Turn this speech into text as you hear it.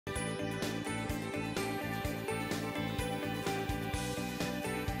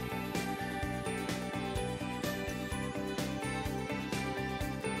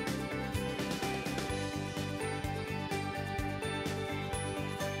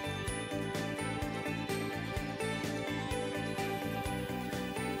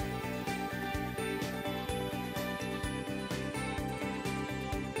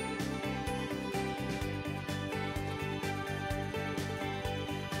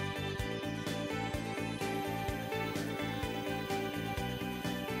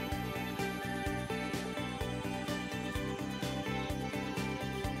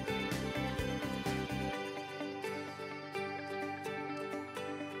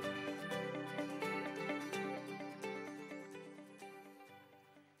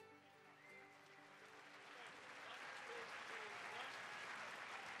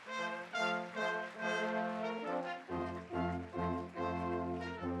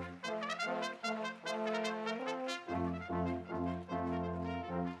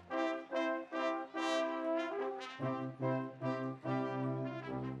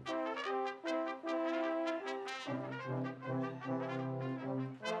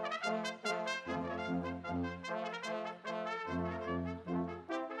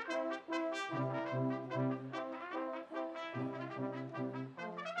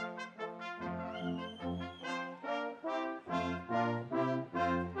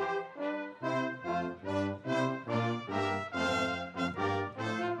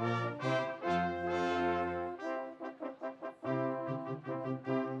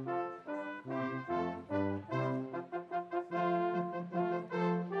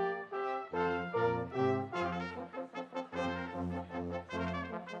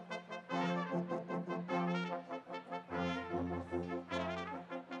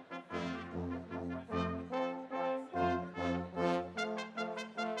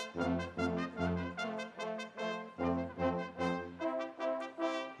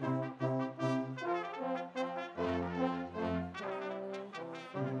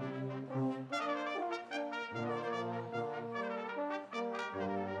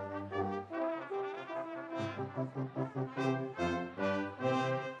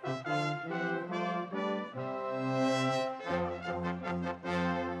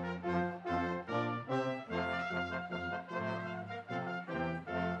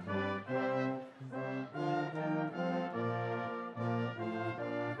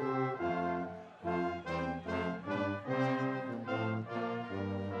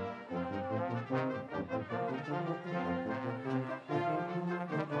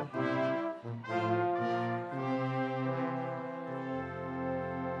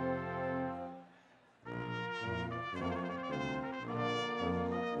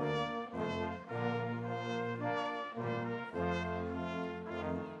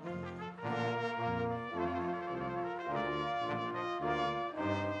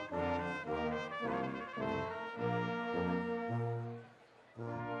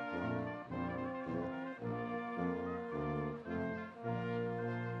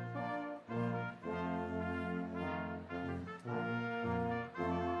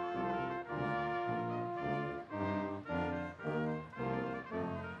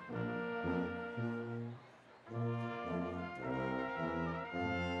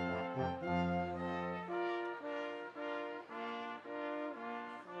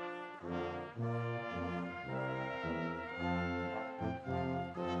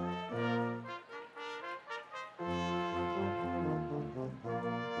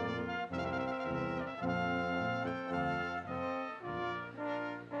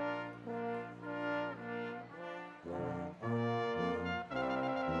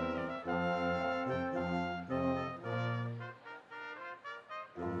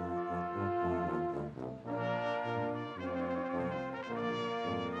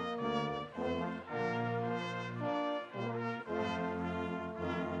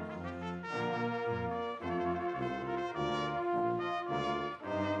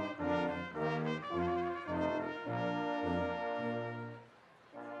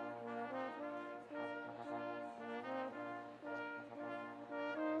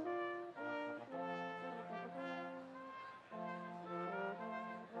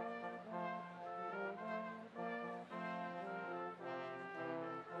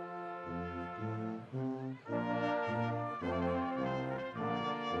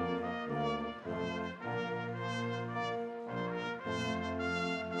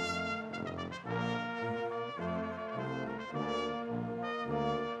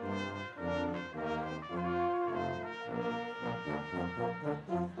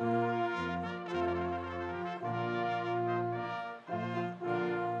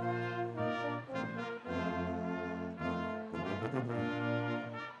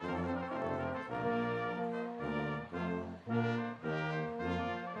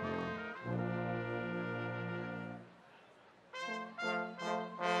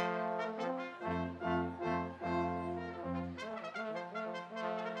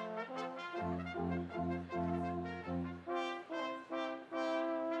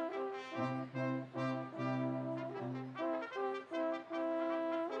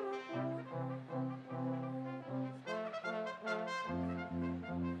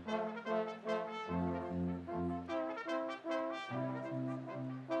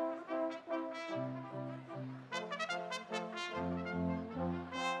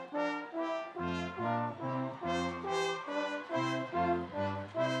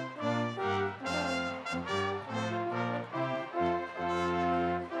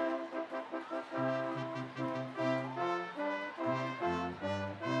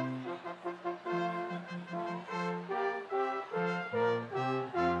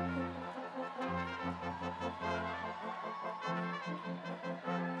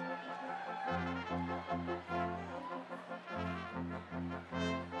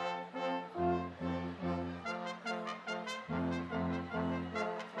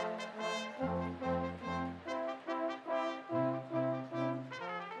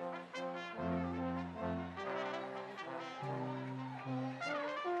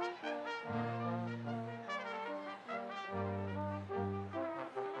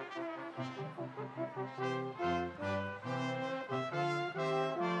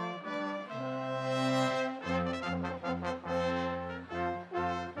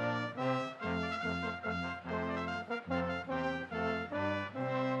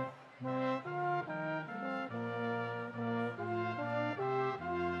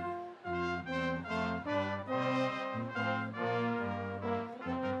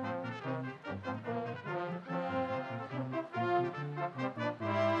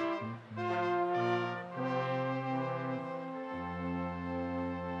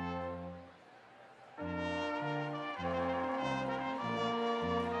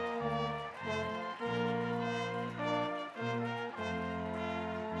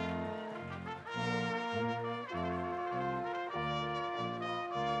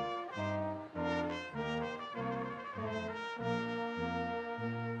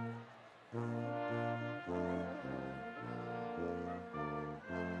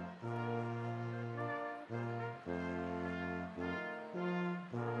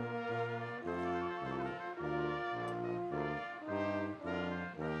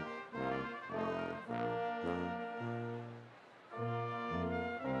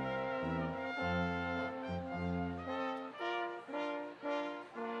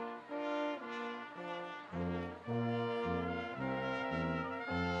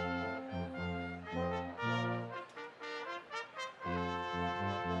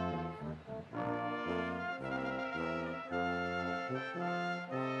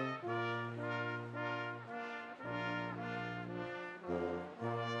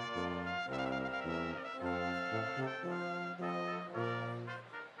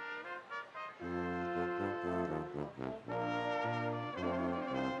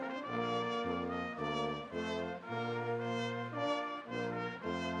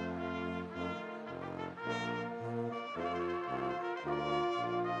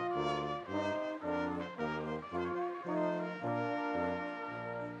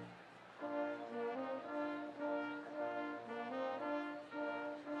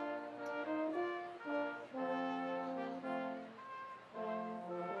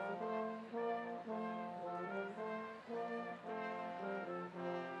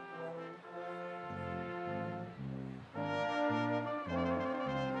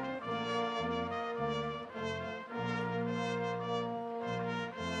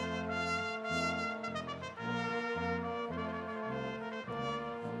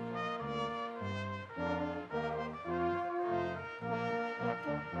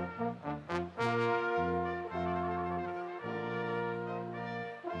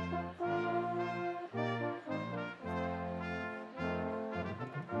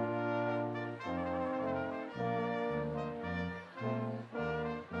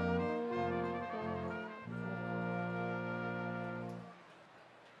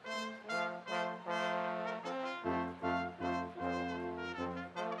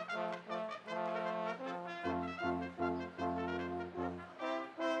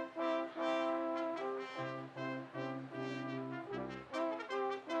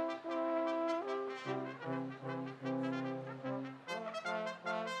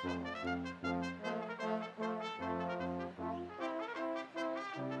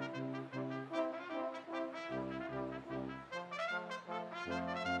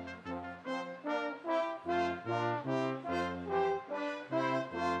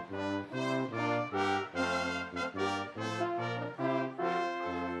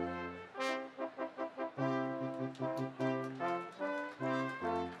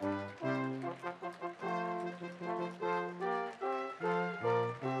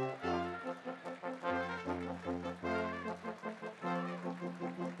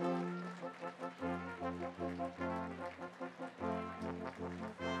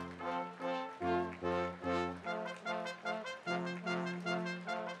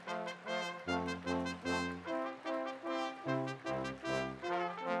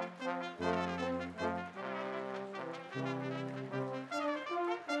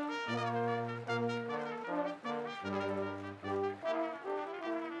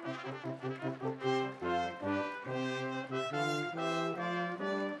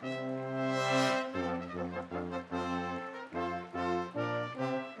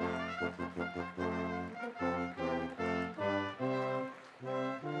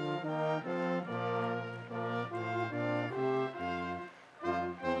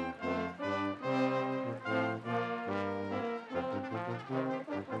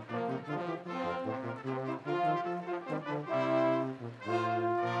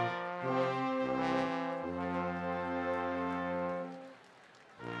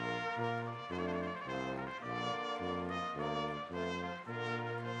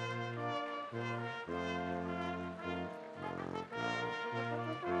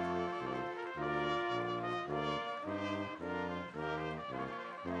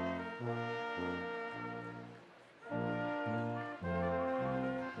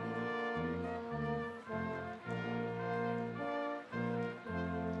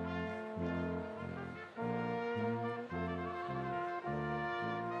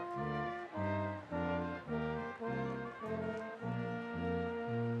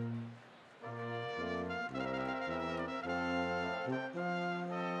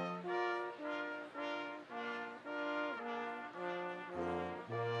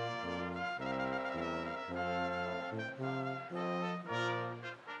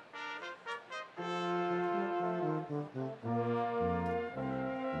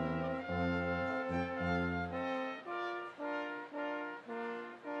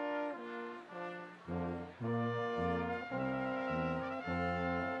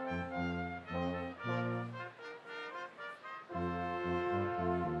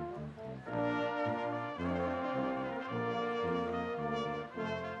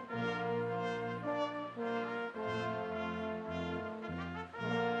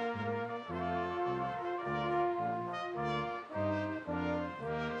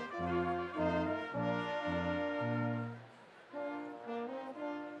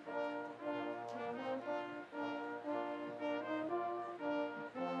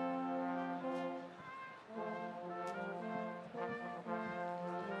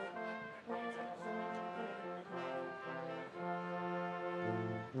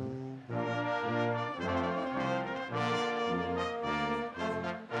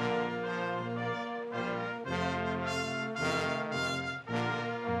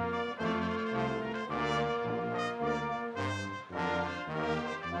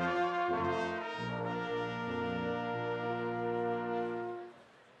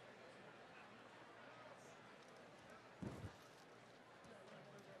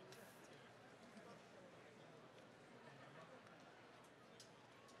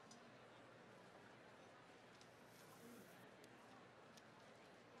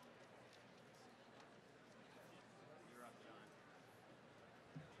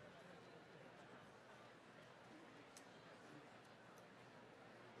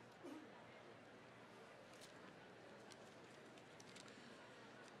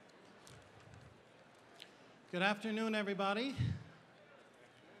Good afternoon, everybody.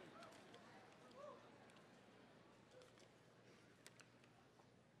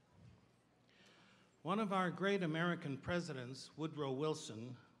 One of our great American presidents, Woodrow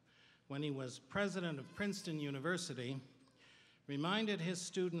Wilson, when he was president of Princeton University, reminded his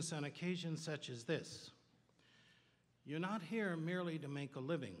students on occasions such as this: "You're not here merely to make a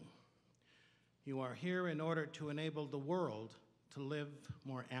living. You are here in order to enable the world to live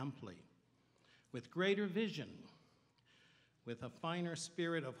more amply, with greater vision, with a finer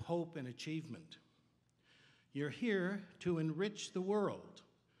spirit of hope and achievement. You're here to enrich the world,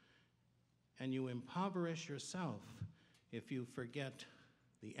 and you impoverish yourself if you forget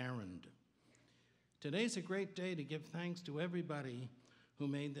the errand." Today's a great day to give thanks to everybody who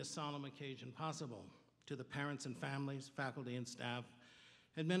made this solemn occasion possible, to the parents and families, faculty and staff,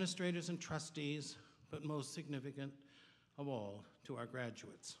 administrators and trustees, but most significant of all, to our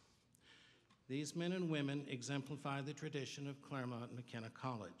graduates. These men and women exemplify the tradition of Claremont McKenna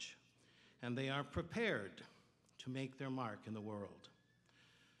College, and they are prepared to make their mark in the world.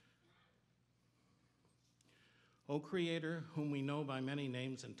 O Creator, whom we know by many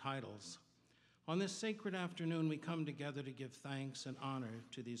names and titles, on this sacred afternoon we come together to give thanks and honor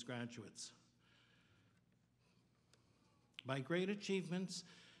to these graduates. By great achievements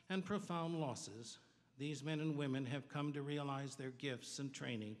and profound losses, these men and women have come to realize their gifts and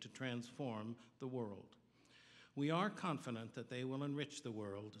training to transform the world. We are confident that they will enrich the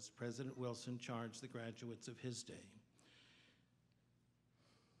world as President Wilson charged the graduates of his day.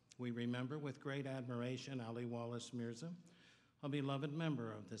 We remember with great admiration Ali Wallace Mirza, a beloved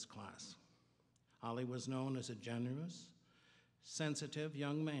member of this class. Ali was known as a generous, sensitive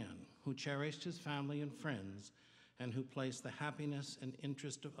young man who cherished his family and friends and who placed the happiness and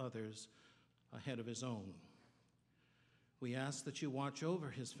interest of others ahead of his own. We ask that you watch over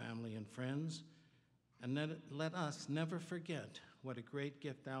his family and friends, and let us never forget what a great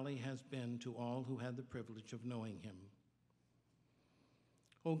gift Ali has been to all who had the privilege of knowing him.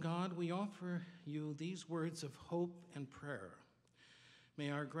 O God, we offer you these words of hope and prayer. May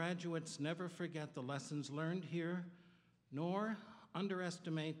our graduates never forget the lessons learned here, nor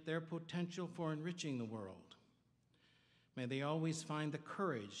underestimate their potential for enriching the world. May they always find the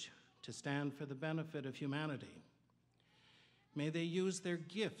courage to stand for the benefit of humanity. May they use their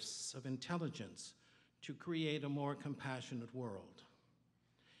gifts of intelligence to create a more compassionate world.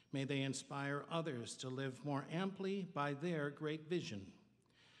 May they inspire others to live more amply by their great vision.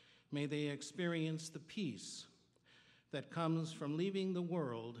 May they experience the peace that comes from leaving the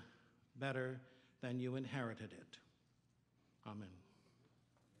world better than you inherited it. Amen.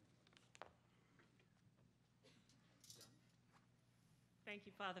 Thank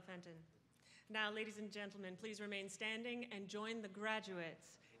you, Father Fenton. Now, ladies and gentlemen, please remain standing and join the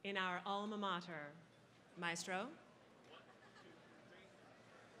graduates in our alma mater. Maestro.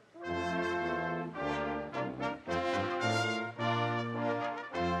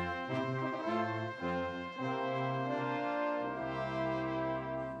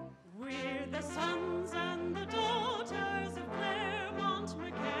 We're the sons and the daughters of Claremont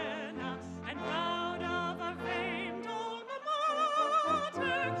McKenna, and proud of our famed alma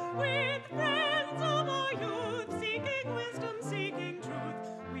mater. With friends of our youth, seeking wisdom, seeking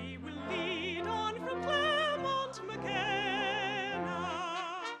truth, we will lead on from Claremont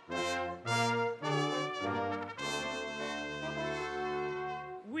McKenna.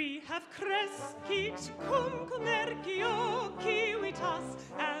 We have crescit cum commercio civitas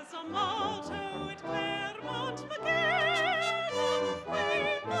as a motto at Claremont McKenna. We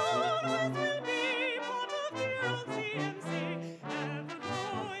always will be part of the old CMC, ever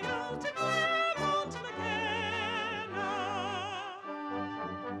loyal to Claremont McKenna.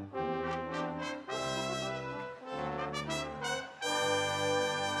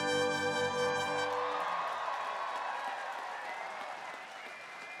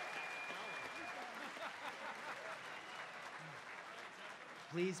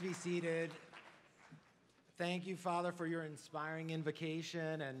 Please be seated. Thank you, Father, for your inspiring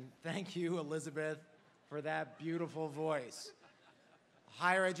invocation, and thank you, Elizabeth, for that beautiful voice.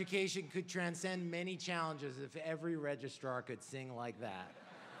 Higher education could transcend many challenges if every registrar could sing like that.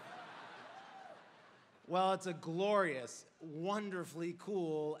 Well, it's a glorious, wonderfully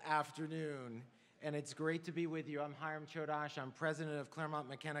cool afternoon, and it's great to be with you. I'm Hiram Chodash. I'm president of Claremont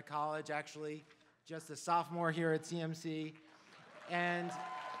McKenna College, actually just a sophomore here at CMC. And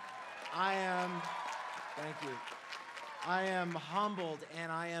I am humbled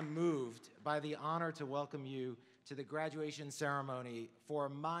and I am moved by the honor to welcome you to the graduation ceremony for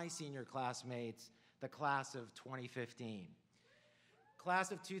my senior classmates, the class of 2015.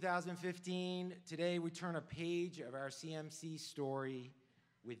 Class of 2015, today we turn a page of our CMC story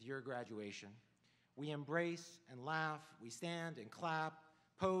with your graduation. We embrace and laugh, we stand and clap,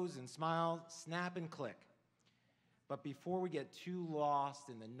 pose and smile, snap and click. But before we get too lost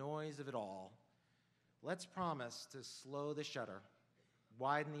in the noise of it all, let's promise to slow the shutter,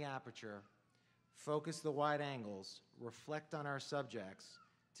 widen the aperture, focus the wide angles, reflect on our subjects,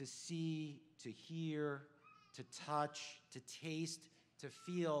 to see, to hear, to touch, to taste, to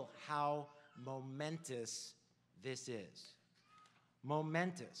feel how momentous this is.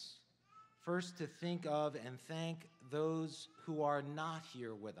 Momentous. First, to think of and thank those who are not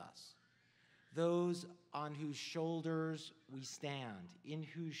here with us, those on whose shoulders we stand, in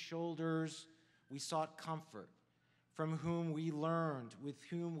whose shoulders we sought comfort, from whom we learned, with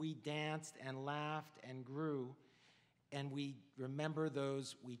whom we danced and laughed and grew, and we remember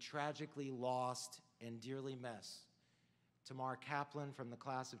those we tragically lost and dearly miss. Tamar Kaplan from the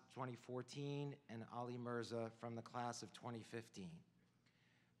class of 2014 and Ali Mirza from the class of 2015.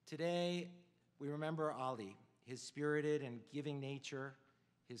 Today, we remember Ali, his spirited and giving nature,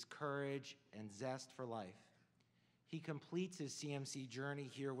 his courage and zest for life. He completes his CMC journey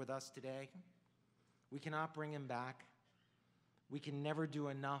here with us today. We cannot bring him back. We can never do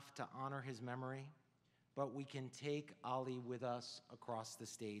enough to honor his memory, but we can take Ali with us across the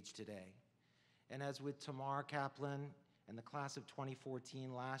stage today. And as with Tamar Kaplan and the class of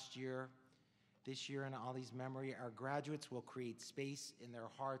 2014 last year, this year in Ali's memory, our graduates will create space in their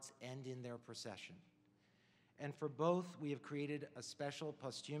hearts and in their procession. And for both, we have created a special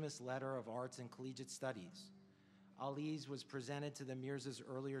posthumous letter of arts and collegiate studies. Ali's was presented to the Mirzas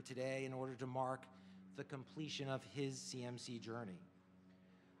earlier today in order to mark the completion of his CMC journey.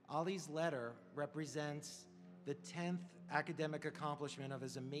 Ali's letter represents the 10th academic accomplishment of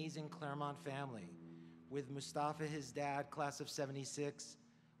his amazing Claremont family, with Mustafa, his dad, class of 76,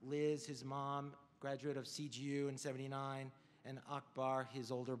 Liz, his mom, graduate of CGU in 79, and Akbar,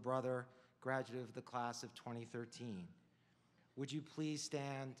 his older brother, graduate of the class of 2013. Would you please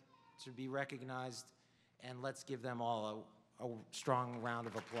stand to be recognized, and let's give them all a strong round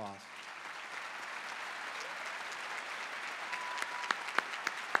of applause.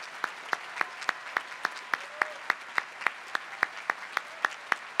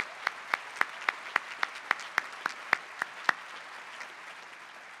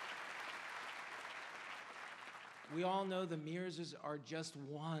 We all know the Mirzas are just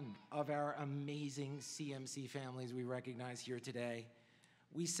one of our amazing CMC families we recognize here today.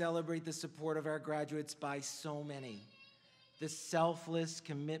 We celebrate the support of our graduates by so many. The selfless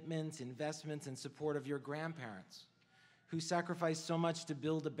commitments, investments, and support of your grandparents, who sacrificed so much to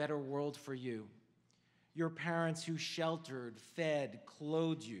build a better world for you. Your parents who sheltered, fed,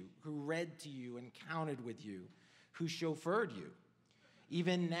 clothed you, who read to you and counted with you, who chauffeured you,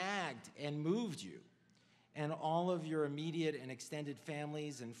 even nagged and moved you. And all of your immediate and extended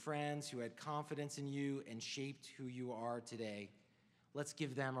families and friends who had confidence in you and shaped who you are today. Let's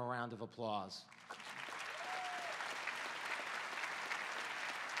give them a round of applause.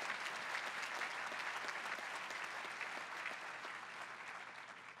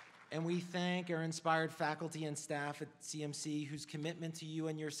 And we thank our inspired faculty and staff at CMC whose commitment to you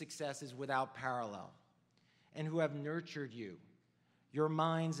and your success is without parallel, and who have nurtured you. Your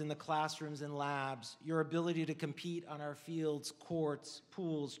minds in the classrooms and labs, your ability to compete on our fields, courts,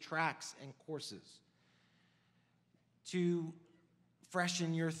 pools, tracks, and courses. To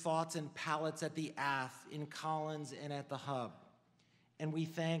freshen your thoughts and palates at the Ath, in Collins, and at the Hub. And we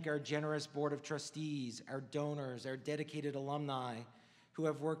thank our generous board of trustees, our donors, our dedicated alumni who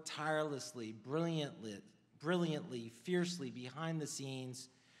have worked tirelessly, brilliantly, fiercely behind the scenes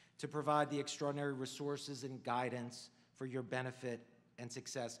to provide the extraordinary resources and guidance for your benefit and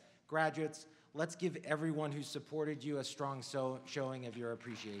success. Graduates, let's give everyone who supported you a strong showing of your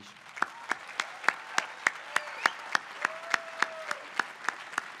appreciation.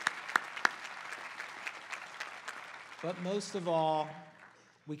 But most of all,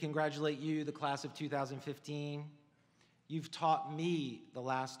 we congratulate you, the class of 2015. You've taught me the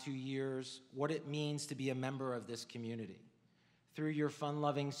last 2 years what it means to be a member of this community. Through your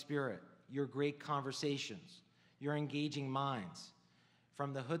fun-loving spirit, your great conversations, your engaging minds,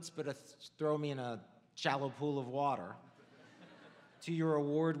 from the chutzpah to throw me in a shallow pool of water, to your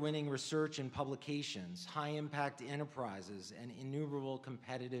award-winning research and publications, high-impact enterprises, and innumerable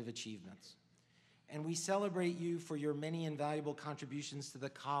competitive achievements. And we celebrate you for your many invaluable contributions to the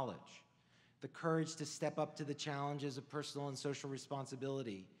college, the courage to step up to the challenges of personal and social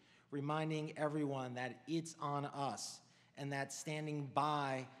responsibility, reminding everyone that it's on us and that standing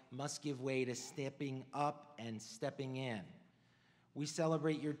by must give way to stepping up and stepping in. We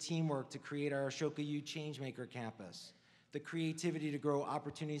celebrate your teamwork to create our Ashoka U Changemaker campus, the creativity to grow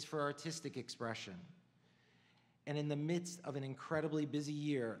opportunities for artistic expression, And in the midst of an incredibly busy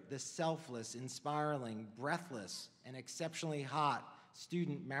year, the selfless, inspiring, breathless, and exceptionally hot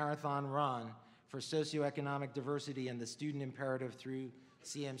student marathon run for socioeconomic diversity and the student imperative through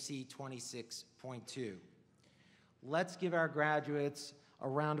CMC 26.2. Let's give our graduates a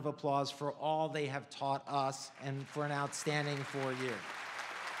round of applause for all they have taught us and for an outstanding 4 year.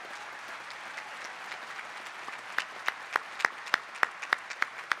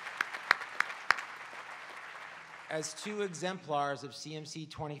 As two exemplars of CMC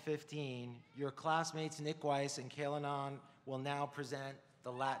 2015, your classmates Nick Weiss and Kailanon will now present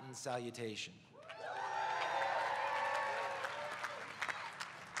the Latin salutation.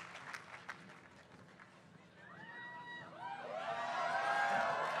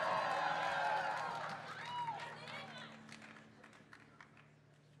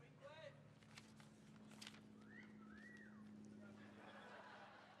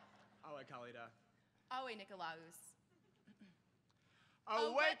 Awe Kalida. Awe Nicolaus.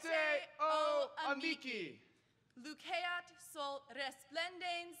 Awete o amici. Luceat sol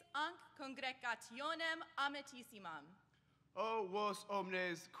resplendens anc congregationem ametissimam. O vos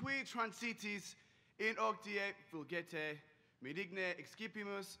omnes qui transitis in octie fulgete, medigne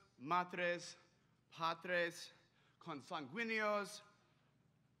excipimus matres, patres, consanguineos,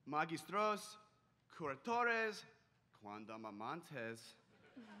 magistros, curatores, quandam amantes,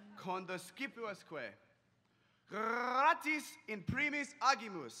 condiscipuasque, gratis in primis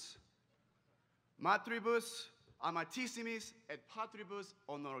agimus, matribus amatissimis et patribus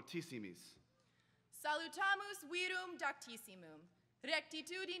honorissimis. Salutamus virum doctissimum,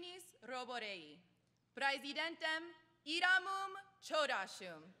 rectitudinis roborei, praesidentem iramum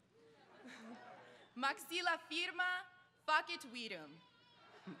chodashum. Maxilla firma facit virum.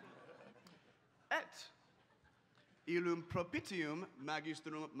 Et illum propitium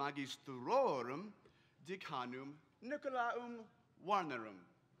magistrorum decanum Nicolaum Warnerum.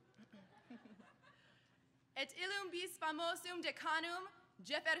 Et illum bis famosum decanum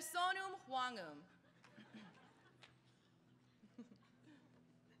Jeffersonum Huangum.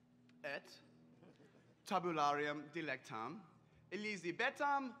 Et tabularium dilectam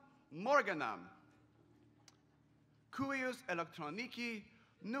Elizabetham Morganam, cuius electronici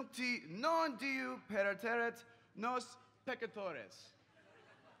nunti non diu periteret nos peccatores.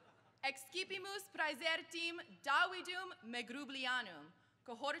 Excipimus praesertim Davidum Megrublianum,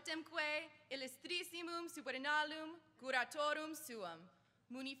 cohortemque illustrissimum supernalum curatorum suum,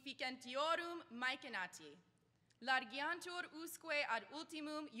 munificentiorum Maecenati, largiantur usque ad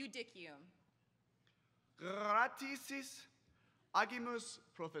ultimum judicium. Gratisis agimus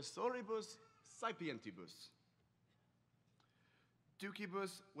professoribus sapientibus,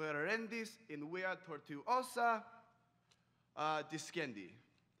 ducibus verendis in via tortuosa discendi.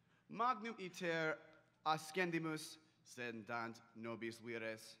 Magnum iter ascendimus sedant nobis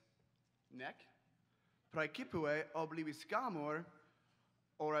vires, nec praecipue obliviscamur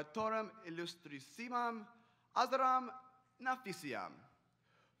oratorum illustrissimam Azaram Nafisiam,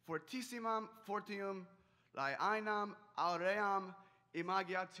 fortissimam fortium laeanam auream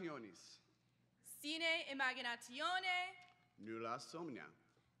imaginationis. Sine imaginatione, Nulla somnia,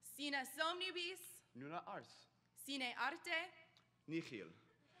 sine somnibus, nulla ars, sine arte, nihil.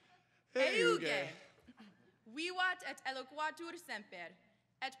 euge. Vivat et eloquatur semper,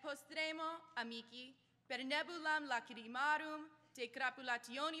 et postremo, amici, per nebulam lacrimarum de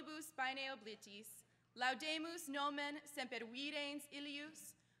crapulationibus paene oblitis, laudemus nomen semper virens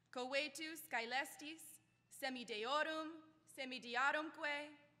illius, coetus caelestis, semideorum, semidiarumque,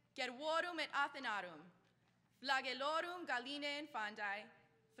 gervorum et Athenarum, flagellorum galline infandae,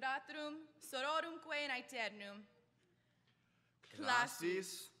 fratrum, sororumque in aeternum,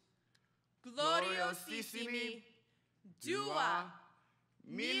 Classis gloriosissimi, dua,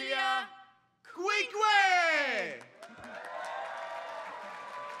 milia quique!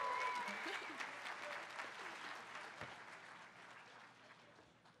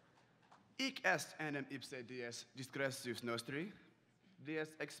 Hic est enim ipse dies discressus nostri, dies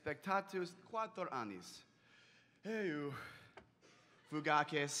expectatus 4 annis. Eu,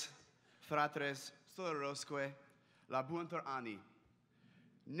 fugaces, fratres, sororosque, labuantur anni,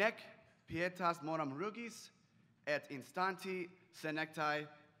 nec pietas moram rugis, et instanti senectae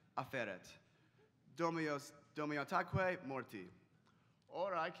afferet. Domiotaque morti.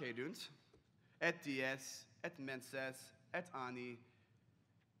 Orae cedunt, et dies, et menses, et anni,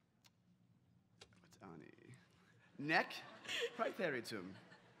 nec praeteritum,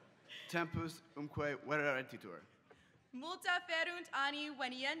 tempus umque vereretitur. multa ferunt anni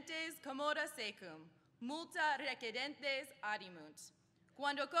venientes commoda secum, multa recedentes adimunt.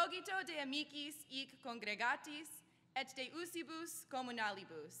 quando cogito de amicis hic congregatis, et de usibus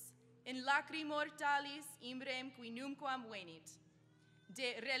communalibus, in lacri mortalis imbrem qui numquam venit,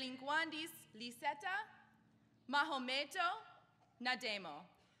 de relinquandis liceta, Mahometo, nademo,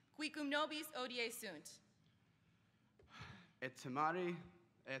 qui cum nobis odie sunt. Et temari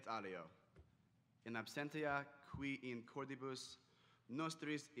et alio, in absentia qui in cordibus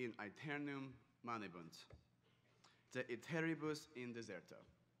nostris in aeternum manebunt, de iteribus in deserto.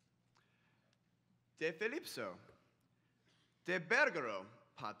 De Philipso, de Bergero,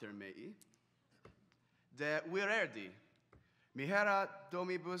 pater mei, de Virerdi, mihera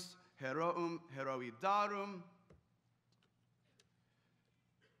domibus heroum heroidarum,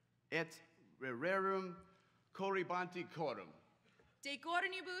 et rererum corribanti corum. De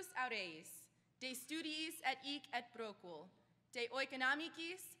cornibus aureis, de studiis et hic et procul, de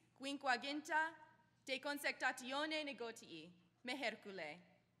oeconomicis quinquaginta, de consectatione negotii, me Hercule,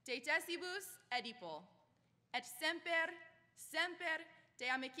 de tesibus Edipo, et semper de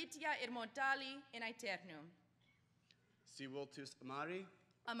amicitia immortali in aeternum. Si voltus amari,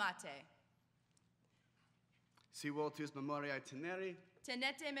 Amate, si voltus memoriae teneri,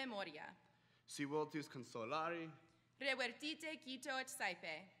 tenete memoria, si voltus consolari, revertite cito et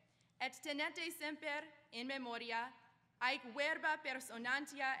saepe, et tenete semper in memoria aec verba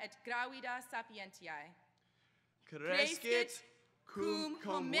personantia et gravida sapientiae. crescit cum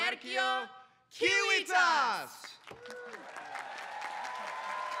commercio civitas!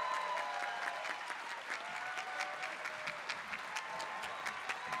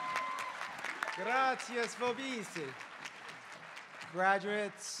 Gracias, Vobisi.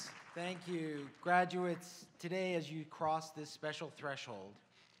 Graduates, thank you. Graduates, today as you cross this special threshold,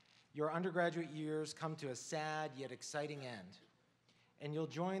 your undergraduate years come to a sad yet exciting end, and you'll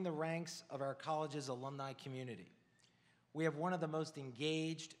join the ranks of our college's alumni community. We have one of the most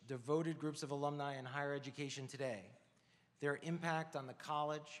engaged, devoted groups of alumni in higher education today. Their impact on the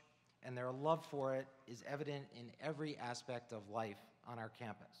college and their love for it is evident in every aspect of life on our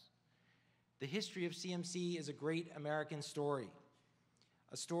campus. The history of CMC is a great American story,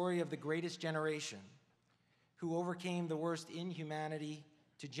 a story of the greatest generation who overcame the worst in humanity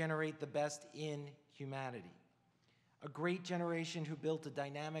to generate the best in humanity. A great generation who built a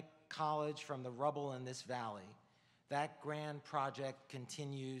dynamic college from the rubble in this valley. That grand project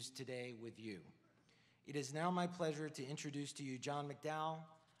continues today with you. It is now my pleasure to introduce to you John McDowell,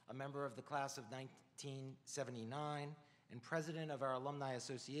 a member of the class of 1979 and president of our Alumni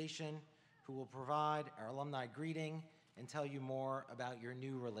Association, who will provide our alumni greeting and tell you more about your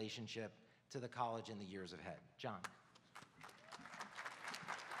new relationship to the college in the years ahead. John.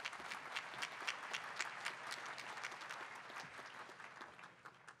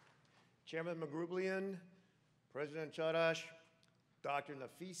 Chairman Magrublian, President Chadash, Dr.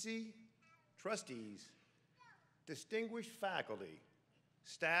 Nafisi, trustees, distinguished faculty,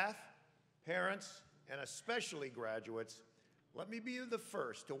 staff, parents, and especially graduates, let me be the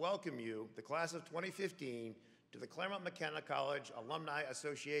first to welcome you, the class of 2015, to the Claremont McKenna College Alumni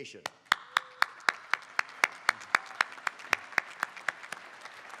Association.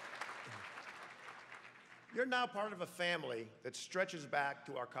 You're now part of a family that stretches back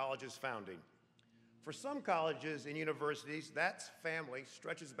to our college's founding. For some colleges and universities, that family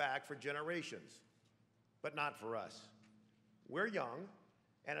stretches back for generations, but not for us. We're young,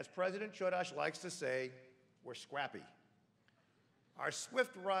 and as President Chodash likes to say, we're scrappy. Our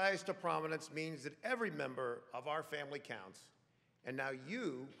swift rise to prominence means that every member of our family counts, and now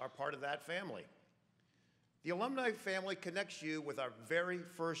you are part of that family. The alumni family connects you with our very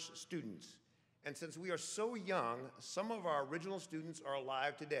first students, and since we are so young, some of our original students are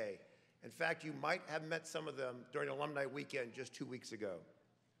alive today. In fact, you might have met some of them during Alumni Weekend just 2 weeks ago.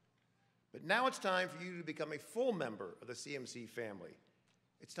 But now it's time for you to become a full member of the CMC family.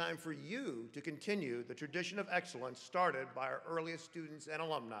 It's time for you to continue the tradition of excellence started by our earliest students and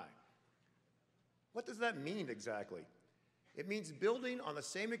alumni. What does that mean exactly? It means building on the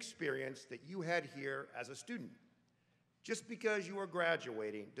same experience that you had here as a student. Just because you are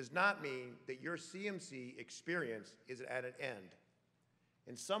graduating does not mean that your CMC experience is at an end.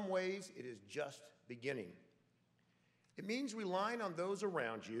 In some ways, it is just beginning. It means relying on those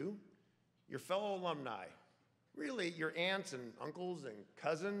around you, your fellow alumni, really your aunts and uncles and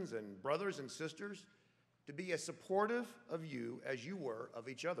cousins and brothers and sisters, to be as supportive of you as you were of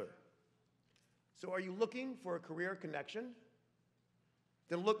each other. So are you looking for a career connection?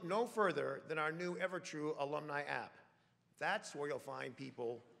 Then look no further than our new Evertrue alumni app. That's where you'll find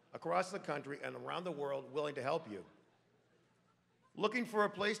people across the country and around the world willing to help you. Looking for a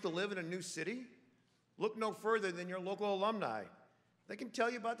place to live in a new city? Look no further than your local alumni. They can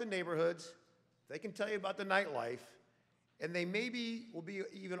tell you about the neighborhoods, they can tell you about the nightlife, and they maybe will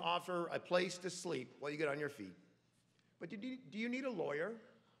even offer a place to sleep while you get on your feet. But do you need a lawyer,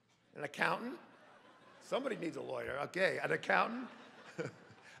 an accountant? Somebody needs a lawyer, okay, an accountant,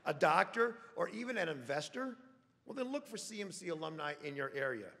 a doctor, or even an investor? Well, then look for CMC alumni in your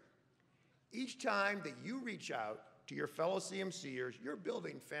area. Each time that you reach out to your fellow CMCers, you're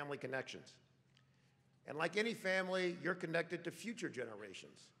building family connections. And like any family, you're connected to future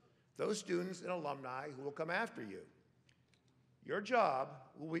generations, those students and alumni who will come after you. Your job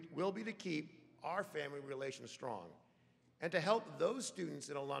will be to keep our family relations strong and to help those students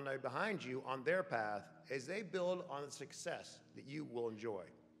and alumni behind you on their path as they build on the success that you will enjoy.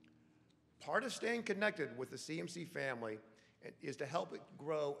 Part of staying connected with the CMC family is to help it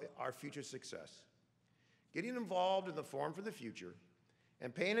grow our future success. Getting involved in the Forum for the Future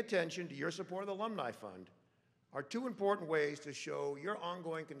and paying attention to your support of the Alumni Fund are two important ways to show your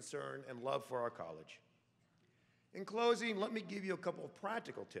ongoing concern and love for our college. In closing, let me give you a couple of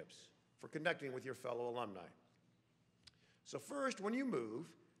practical tips for connecting with your fellow alumni. So first, when you move,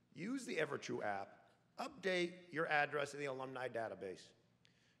 use the EverTrue app, update your address in the alumni database.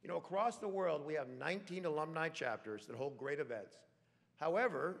 You know, across the world, we have 19 alumni chapters that hold great events.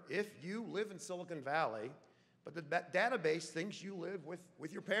 However, if you live in Silicon Valley, but the database thinks you live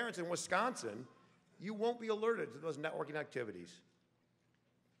with your parents in Wisconsin, you won't be alerted to those networking activities.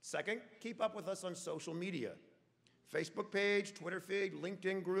 Second, keep up with us on social media. Facebook page, Twitter feed,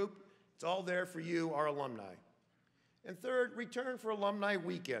 LinkedIn group, it's all there for you, our alumni. And third, return for Alumni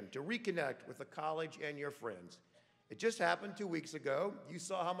Weekend to reconnect with the college and your friends. It just happened 2 weeks ago. You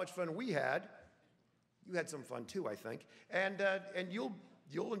saw how much fun we had. You had some fun too, I think. And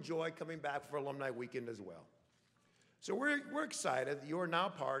you'll enjoy coming back for Alumni Weekend as well. So we're excited that you are now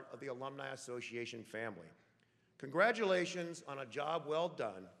part of the Alumni Association family. Congratulations on a job well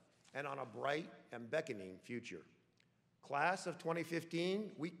done and on a bright and beckoning future. Class of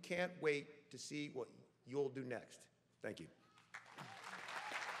 2015, we can't wait to see what you'll do next. Thank you.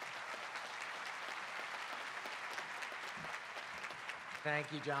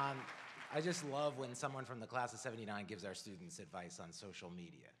 Thank you, John. I just love when someone from the class of '79 gives our students advice on social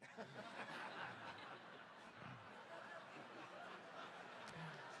media.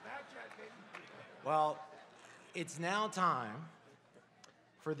 Well, it's now time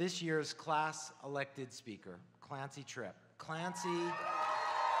for this year's class elected speaker, Clancy Tripp. Clancy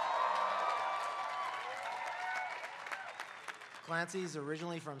is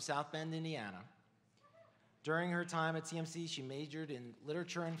originally from South Bend, Indiana. During her time at CMC, she majored in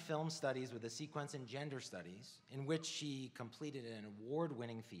literature and film studies with a sequence in gender studies, in which she completed an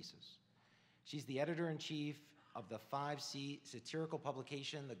award-winning thesis. She's the editor-in-chief of the 5C satirical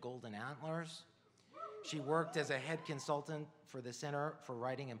publication, The Golden Antlers. She worked as a head consultant for the Center for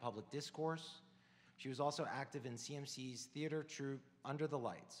Writing and Public Discourse. She was also active in CMC's theater troupe, Under the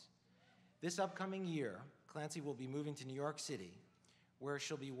Lights. This upcoming year, Clancy will be moving to New York City, where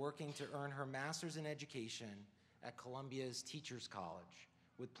she'll be working to earn her master's in education at Columbia's Teachers College,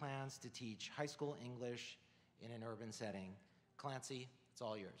 with plans to teach high school English in an urban setting. Clancy, it's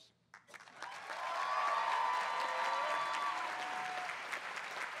all yours.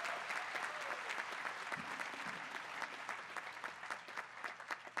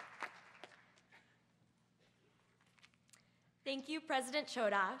 Thank you, President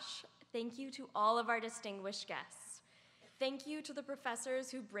Chodash. Thank you to all of our distinguished guests. Thank you to the professors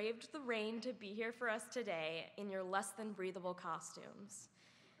who braved the rain to be here for us today in your less than breathable costumes.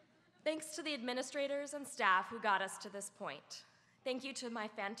 Thanks to the administrators and staff who got us to this point. Thank you to my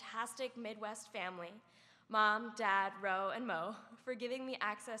fantastic Midwest family, Mom, Dad, Ro, and Mo, for giving me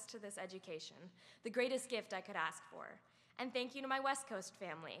access to this education, the greatest gift I could ask for. And thank you to my West Coast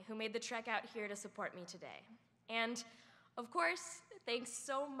family, who made the trek out here to support me today. And of course, thanks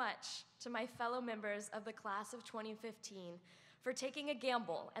so much to my fellow members of the class of 2015 for taking a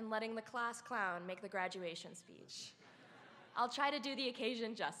gamble and letting the class clown make the graduation speech. I'll try to do the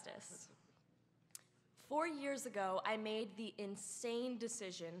occasion justice. 4 years ago, I made the insane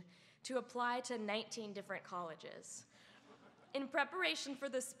decision to apply to 19 different colleges. In preparation for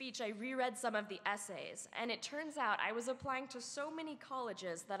this speech, I reread some of the essays, and it turns out I was applying to so many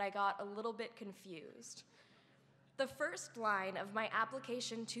colleges that I got a little bit confused. The first line of my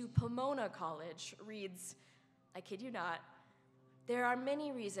application to Pomona College reads, I kid you not, there are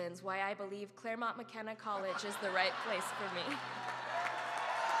many reasons why I believe Claremont McKenna College is the right place for me.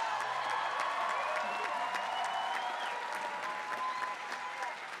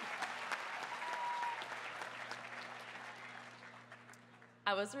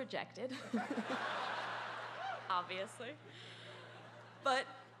 I was rejected, obviously. But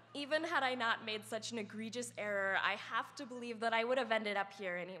even had I not made such an egregious error, I have to believe that I would have ended up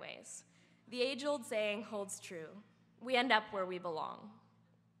here anyways. The age-old saying holds true. We end up where we belong.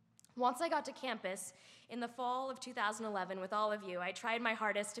 Once I got to campus, in the fall of 2011 with all of you, I tried my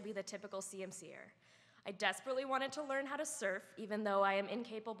hardest to be the typical CMCer. I desperately wanted to learn how to surf, even though I am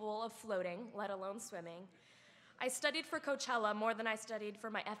incapable of floating, let alone swimming. I studied for Coachella more than I studied for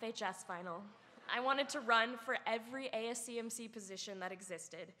my FHS final. I wanted to run for every ASCMC position that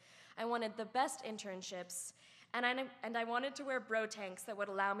existed. I wanted the best internships, and I wanted to wear bro tanks that would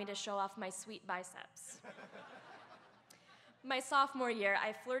allow me to show off my sweet biceps. My sophomore year,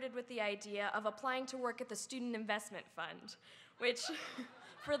 I flirted with the idea of applying to work at the Student Investment Fund, which,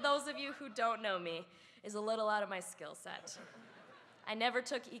 for those of you who don't know me, is a little out of my skill set. I never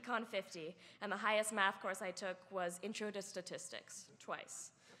took Econ 50, and the highest math course I took was Intro to Statistics,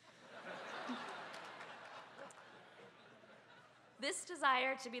 twice. This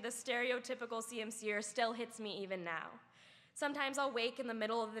desire to be the stereotypical CMCer still hits me even now. Sometimes I'll wake in the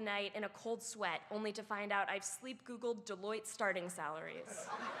middle of the night in a cold sweat, only to find out I've sleep Googled Deloitte starting salaries.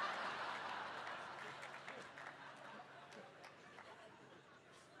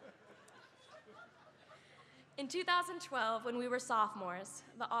 In 2012, when we were sophomores,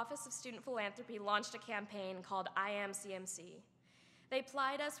 the Office of Student Philanthropy launched a campaign called I Am CMC. They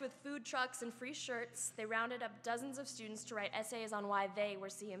plied us with food trucks and free shirts. They rounded up dozens of students to write essays on why they were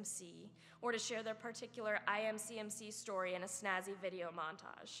CMC, or to share their particular I Am CMC story in a snazzy video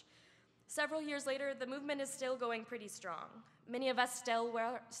montage. Several years later, the movement is still going pretty strong. Many of us still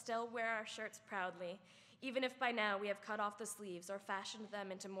wear our shirts proudly, even if by now we have cut off the sleeves or fashioned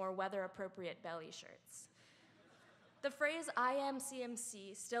them into more weather-appropriate belly shirts. The phrase I am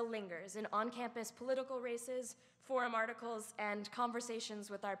CMC still lingers in on-campus political races, forum articles, and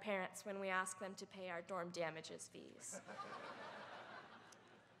conversations with our parents when we ask them to pay our dorm damages fees.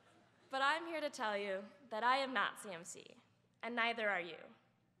 But I'm here to tell you that I am not CMC, and neither are you.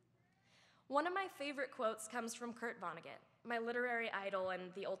 One of my favorite quotes comes from Kurt Vonnegut, my literary idol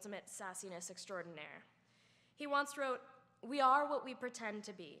and the ultimate sassiness extraordinaire. He once wrote, "We are what we pretend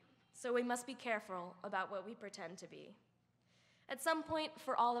to be, so we must be careful about what we pretend to be." At some point,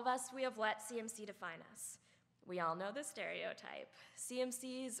 for all of us, we have let CMC define us. We all know the stereotype.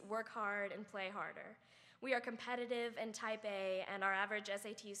 CMCs work hard and play harder. We are competitive and type A, and our average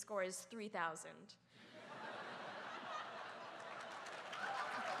SAT score is 3,000.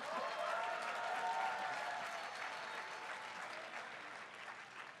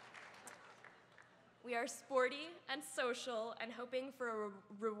 We are sporty and social and hoping for a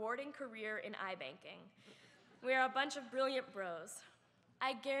rewarding career in iBanking. We are a bunch of brilliant bros.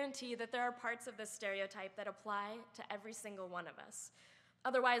 I guarantee that there are parts of this stereotype that apply to every single one of us.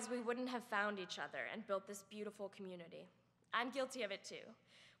 Otherwise, we wouldn't have found each other and built this beautiful community. I'm guilty of it too.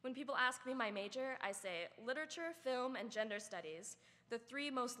 When people ask me my major, I say literature, film, and gender studies, the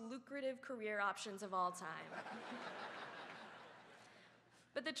 3 most lucrative career options of all time.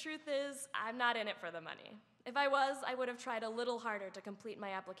 But the truth is, I'm not in it for the money. If I was, I would have tried a little harder to complete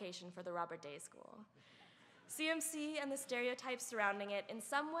my application for the Robert Day School. CMC and the stereotypes surrounding it in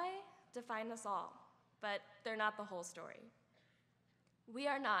some way define us all, but they're not the whole story. We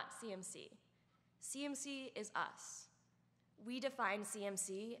are not CMC. CMC is us. We define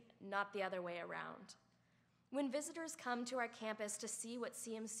CMC, not the other way around. When visitors come to our campus to see what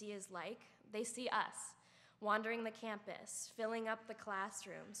CMC is like, they see us, wandering the campus, filling up the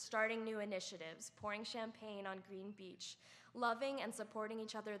classrooms, starting new initiatives, pouring champagne on Green Beach, loving and supporting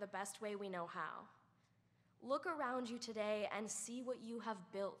each other the best way we know how. Look around you today and see what you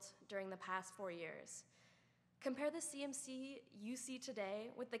have built during the past 4 years. Compare the CMC you see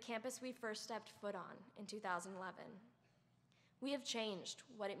today with the campus we first stepped foot on in 2011. We have changed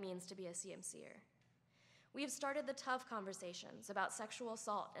what it means to be a CMCer. We have started the tough conversations about sexual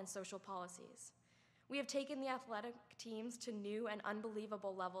assault and social policies. We have taken the athletic teams to new and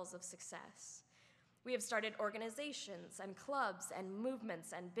unbelievable levels of success. We have started organizations and clubs and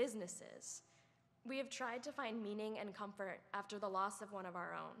movements and businesses. We have tried to find meaning and comfort after the loss of one of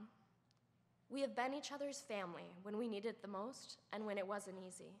our own. We have been each other's family when we needed it the most and when it wasn't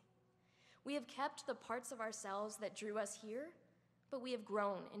easy. We have kept the parts of ourselves that drew us here, but we have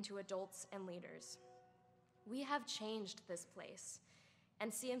grown into adults and leaders. We have changed this place.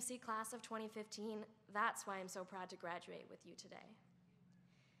 And CMC class of 2015, that's why I'm so proud to graduate with you today.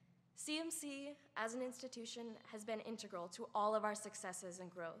 CMC, as an institution, has been integral to all of our successes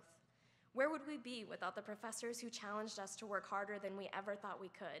and growth. Where would we be without the professors who challenged us to work harder than we ever thought we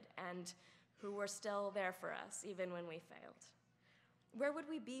could, and who were still there for us even when we failed? Where would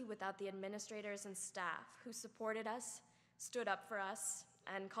we be without the administrators and staff who supported us, stood up for us,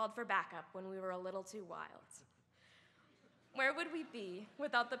 and called for backup when we were a little too wild. Where would we be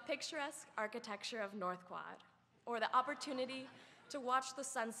without the picturesque architecture of North Quad, or the opportunity to watch the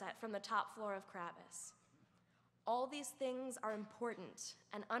sunset from the top floor of Kravis? All these things are important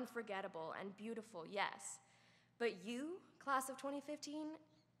and unforgettable and beautiful, yes, but you, class of 2015,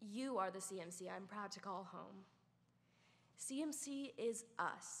 you are the CMC I'm proud to call home. CMC is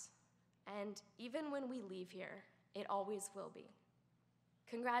us, and even when we leave here, it always will be.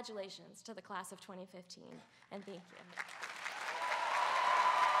 Congratulations to the class of 2015, and thank you.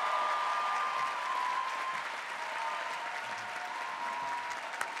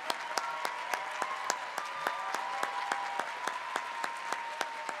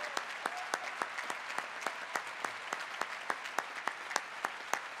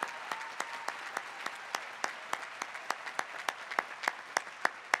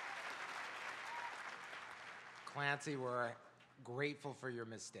 Clancy, we're grateful for your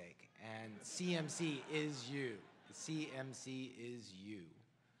mistake, and CMC is you. CMC is you.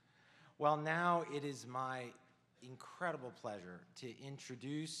 Well, now it is my incredible pleasure to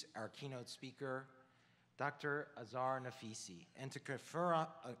introduce our keynote speaker, Dr. Azar Nafisi, and to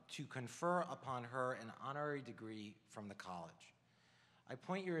confer upon her an honorary degree from the college. I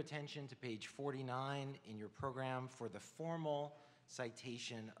point your attention to page 49 in your program for the formal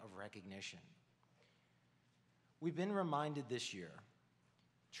citation of recognition. We've been reminded this year,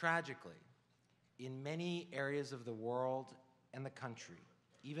 tragically, in many areas of the world and the country,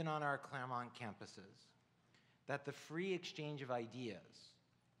 even on our Claremont campuses, that the free exchange of ideas,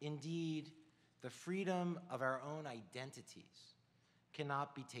 indeed, the freedom of our own identities,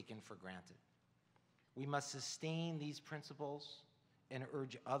 cannot be taken for granted. We must sustain these principles and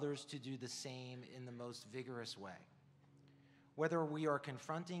urge others to do the same in the most vigorous way. Whether we are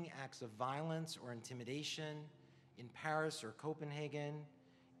confronting acts of violence or intimidation in Paris or Copenhagen,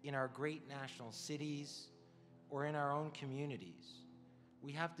 in our great national cities, or in our own communities,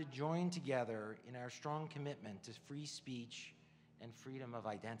 we have to join together in our strong commitment to free speech and freedom of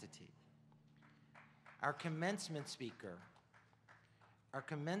identity. Our commencement speaker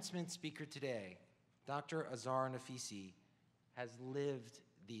today, Dr. Azar Nafisi, has lived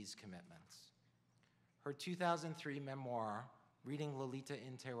these commitments. Her 2003 memoir, Reading Lolita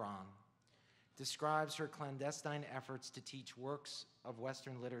in Tehran, describes her clandestine efforts to teach works of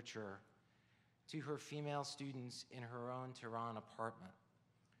Western literature to her female students in her own Tehran apartment.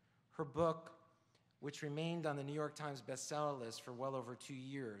 Her book, which remained on the New York Times bestseller list for well over 2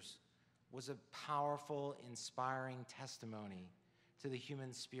 years, was a powerful, inspiring testimony to the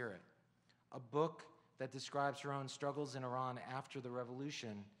human spirit, a book that describes her own struggles in Iran after the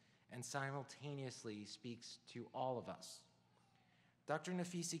revolution and simultaneously speaks to all of us. Dr.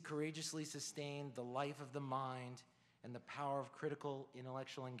 Nafisi courageously sustained the life of the mind and the power of critical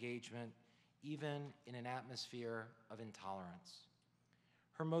intellectual engagement, even in an atmosphere of intolerance.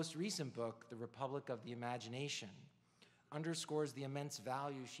 Her most recent book, The Republic of the Imagination, underscores the immense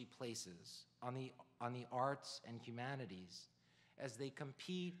value she places on the arts and humanities as they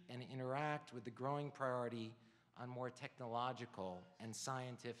compete and interact with the growing priority on more technological and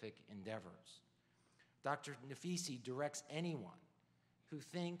scientific endeavors. Dr. Nafisi directs anyone who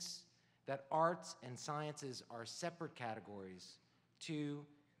thinks that arts and sciences are separate categories to,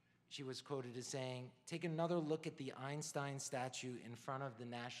 she was quoted as saying, take another look at the Einstein statue in front of the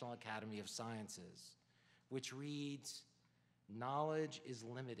National Academy of Sciences, which reads, knowledge is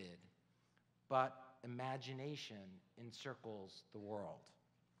limited, but imagination encircles the world.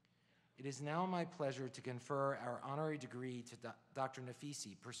 It is now my pleasure to confer our honorary degree to Dr.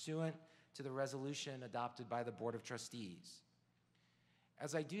 Nafisi, pursuant to the resolution adopted by the Board of Trustees.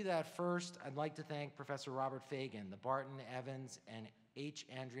 As I do that, first, I'd like to thank Professor Robert Fagan, the Barton, Evans, and H.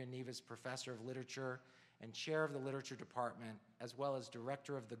 Andrea Nevis Professor of Literature and Chair of the Literature Department, as well as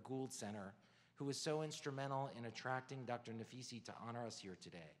Director of the Gould Center, who was so instrumental in attracting Dr. Nafisi to honor us here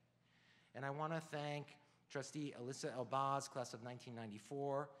today. And I want to thank Trustee Alyssa Elbaz, class of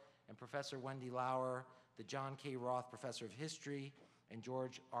 1994, and Professor Wendy Lauer, the John K. Roth Professor of History and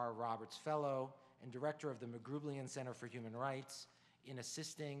George R. Roberts Fellow, and Director of the McGrublian Center for Human Rights, in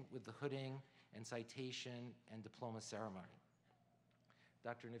assisting with the hooding and citation and diploma ceremony.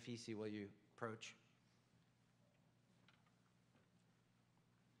 Dr. Nafisi, will you approach?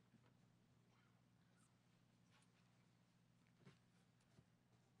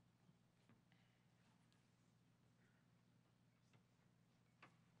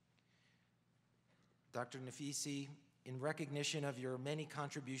 Dr. Nafisi, in recognition of your many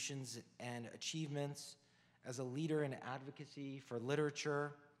contributions and achievements as a leader in advocacy for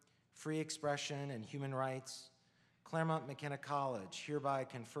literature, free expression, and human rights, Claremont McKenna College hereby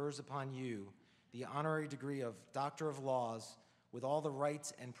confers upon you the honorary degree of Doctor of Laws with all the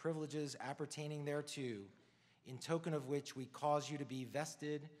rights and privileges appertaining thereto, in token of which we cause you to be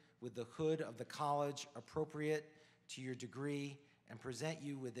vested with the hood of the college appropriate to your degree and present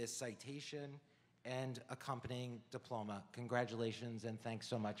you with this citation and accompanying diploma. Congratulations and thanks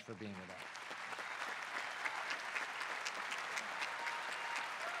so much for being with us.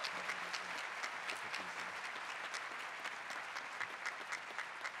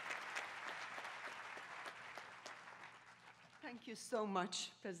 Thank you so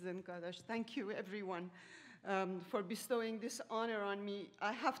much, President Gadash. Thank you, everyone, for bestowing this honor on me.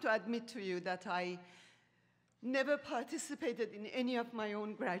 I have to admit to you that I never participated in any of my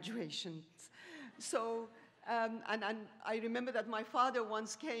own graduations. So, and I remember that my father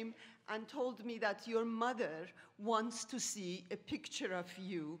once came and told me that your mother wants to see a picture of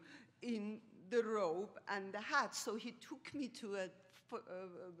you in the robe and the hat. So he took me to a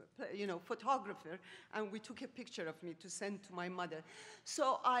photographer, and we took a picture of me to send to my mother.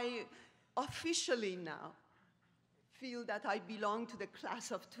 So I officially now feel that I belong to the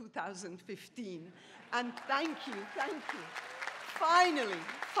class of 2015. And thank you, thank you. Finally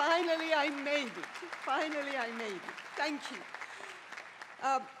I made it. Finally I made it. Thank you.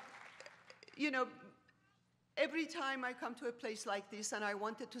 Every time I come to a place like this, and I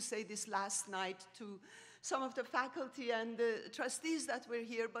wanted to say this last night to some of the faculty and the trustees that were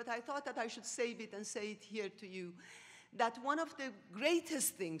here, but I thought that I should save it and say it here to you, that one of the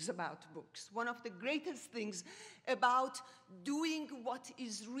greatest things about books, one of the greatest things about doing what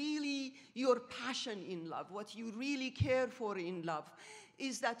is really your passion in love, what you really care for in love,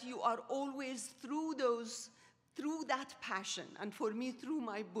 is that you are always through that passion, and for me, through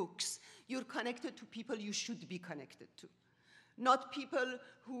my books, you're connected to people you should be connected to. Not people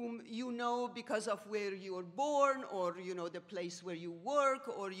whom you know because of where you were born, or the place where you work,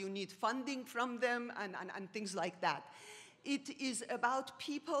 or you need funding from them, and things like that. It is about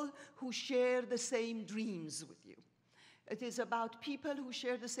people who share the same dreams with you. It is about people who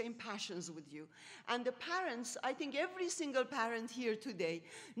share the same passions with you. And the parents, I think every single parent here today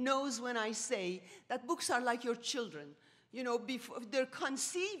knows when I say that books are like your children. They're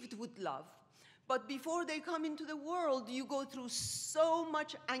conceived with love. But before they come into the world, you go through so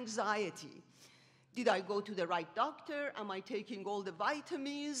much anxiety. Did I go to the right doctor? Am I taking all the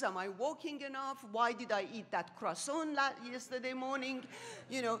vitamins? Am I walking enough? Why did I eat that croissant yesterday morning?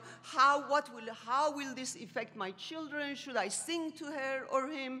 How will this affect my children? Should I sing to her or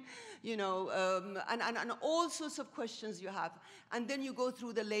him? And all sorts of questions you have. And then you go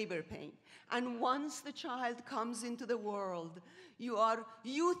through the labor pain. And once the child comes into the world,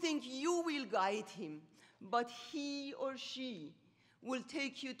 you think you will guide him, but he or she will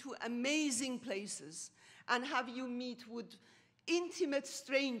take you to amazing places and have you meet with intimate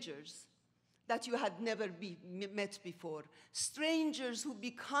strangers that you had never met before. Strangers who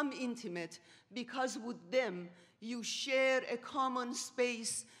become intimate because with them you share a common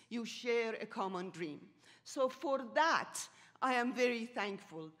space, you share a common dream. So for that, I am very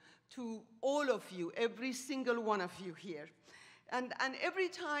thankful to all of you, every single one of you here. And every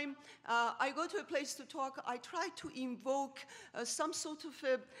time I go to a place to talk, I try to invoke some sort of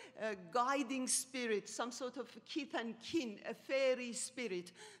a guiding spirit, some sort of kith and kin, a fairy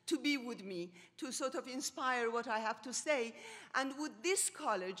spirit to be with me, to sort of inspire what I have to say. And with this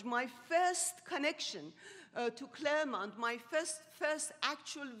college, my first connection to Claremont, my first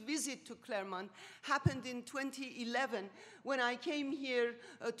actual visit to Claremont happened in 2011 when I came here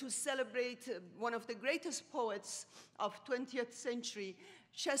to celebrate one of the greatest poets of 20th century,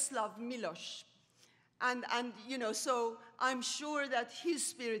 Czesław Miłosz. And so I'm sure that his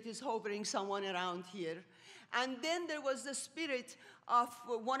spirit is hovering somewhere around here. And then there was the spirit of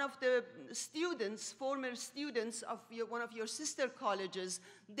one of the students, former students of one of your sister colleges,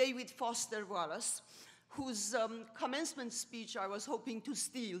 David Foster Wallace, whose commencement speech I was hoping to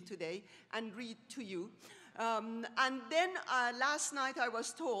steal today and read to you. And then last night I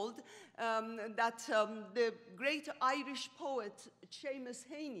was told that the great Irish poet Seamus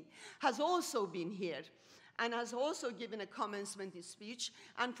Heaney has also been here and has also given a commencement speech.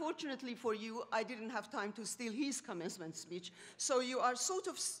 Unfortunately for you, I didn't have time to steal his commencement speech, so you are sort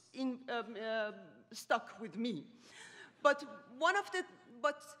of stuck with me. But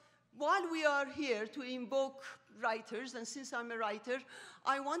while we are here to invoke writers, and since I'm a writer,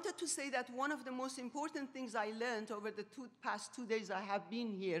 I wanted to say that one of the most important things I learned over the past 2 days I have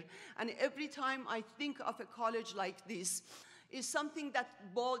been here, and every time I think of a college like this, is something that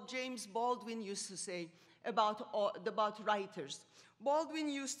James Baldwin used to say about writers. Baldwin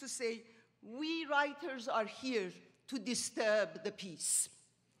used to say, "We writers are here to disturb the peace.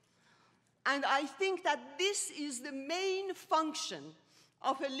 And I think that this is the main function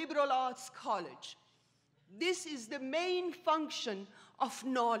of a liberal arts college. This is the main function of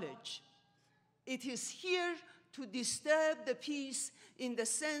knowledge. It is here to disturb the peace in the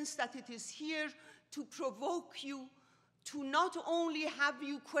sense that it is here to provoke you, to not only have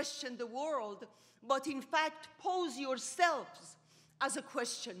you question the world, but in fact pose yourselves as a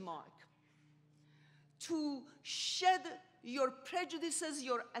question mark. To shed your prejudices,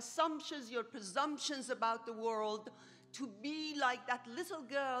 your assumptions, your presumptions about the world, to be like that little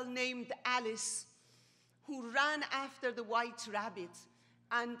girl named Alice who ran after the white rabbit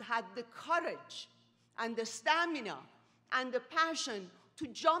and had the courage and the stamina and the passion to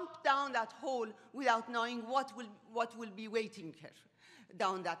jump down that hole without knowing what will be waiting her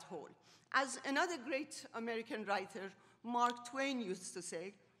down that hole. As another great American writer, Mark Twain, used to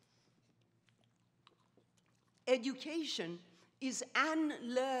say, education is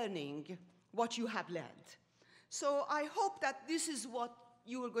unlearning what you have learned. So I hope that this is what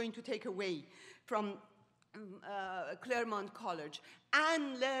you are going to take away from Claremont College.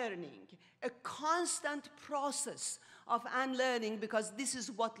 Unlearning, a constant process of unlearning, because this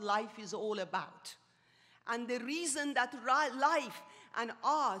is what life is all about. And the reason that life and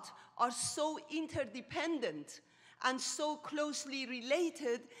art are so interdependent and so closely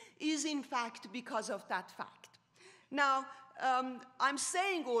related is in fact because of that fact. Now, I'm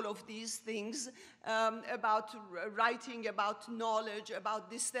saying all of these things about writing, about knowledge, about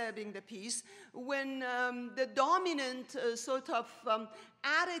disturbing the peace, when the dominant sort of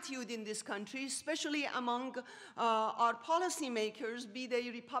attitude in this country, especially among our policymakers, be they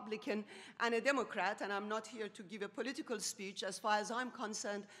Republican and a Democrat, and I'm not here to give a political speech, as far as I'm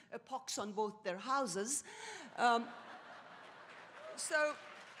concerned, a pox on both their houses. So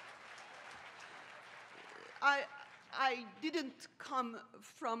I didn't come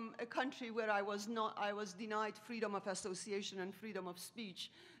from a country where I was denied freedom of association and freedom of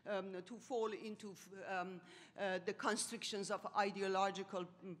speech to fall into the constrictions of ideological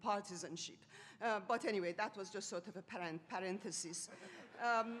partisanship. But anyway, that was just sort of a parenthesis.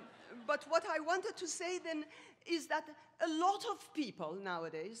 But what I wanted to say then is that a lot of people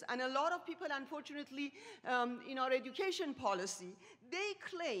nowadays, and a lot of people, unfortunately, in our education policy, they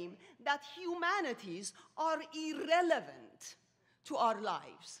claim that humanities are irrelevant to our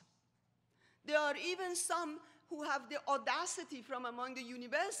lives. There are even some who have the audacity from among the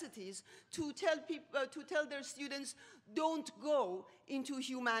universities to tell their students, don't go into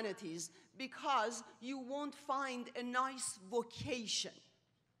humanities because you won't find a nice vocation.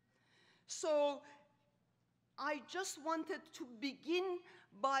 So I just wanted to begin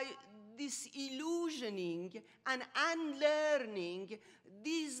by disillusioning and unlearning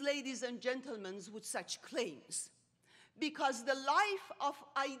these ladies and gentlemen with such claims. Because the life of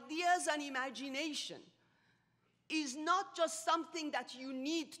ideas and imagination is not just something that you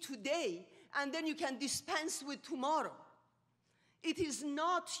need today and then you can dispense with tomorrow. It is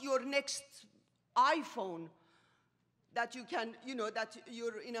not your next iPhone that you can, that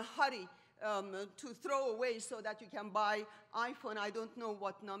you're in a hurry to throw away so that you can buy iPhone, I don't know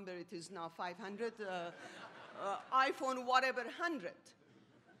what number it is now, 500, iPhone whatever 100.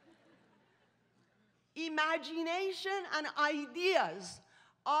 Imagination and ideas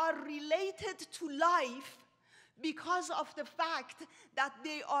are related to life because of the fact that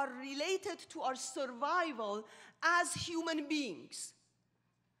they are related to our survival as human beings.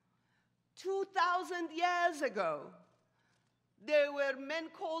 2,000 years ago, there were men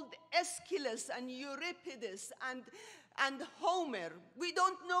called Aeschylus and Euripides and Homer. We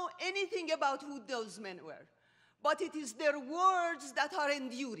don't know anything about who those men were, but it is their words that are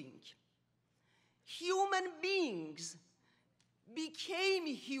enduring. Human beings became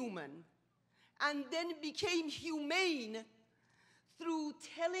human and then became humane through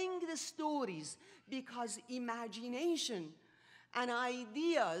telling the stories, because imagination and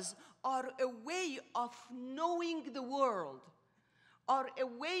ideas are a way of knowing the world, are a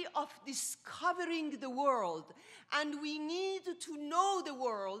way of discovering the world, and we need to know the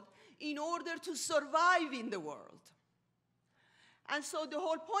world in order to survive in the world. And so the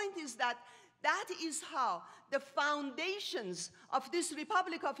whole point is that that is how the foundations of this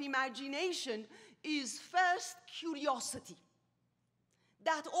Republic of Imagination is first curiosity,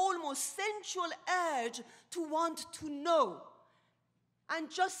 that almost sensual urge to want to know. And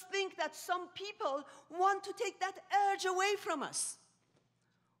just think that some people want to take that urge away from us.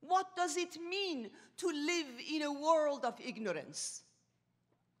 What does it mean to live in a world of ignorance?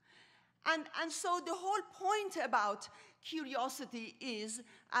 And so the whole point about curiosity is,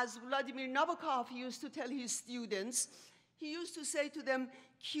 as Vladimir Nabokov used to tell his students, he used to say to them,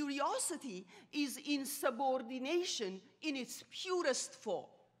 curiosity is insubordination in its purest form.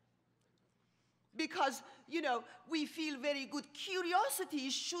 Because, you know, we feel very good. Curiosity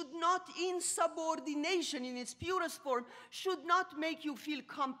should not, insubordination in its purest form, should not make you feel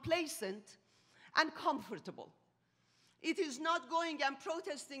complacent and comfortable. It is not going and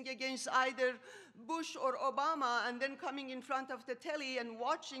protesting against either Bush or Obama and then coming in front of the telly and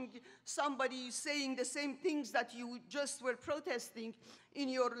watching somebody saying the same things that you just were protesting in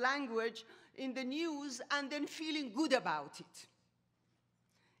your language in the news and then feeling good about it.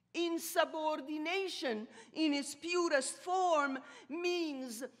 Insubordination in its purest form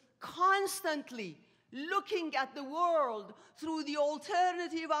means constantly looking at the world through the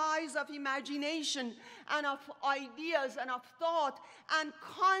alternative eyes of imagination and of ideas and of thought, and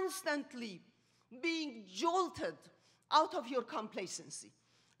constantly being jolted out of your complacency.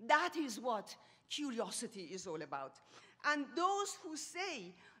 That is what curiosity is all about. And those who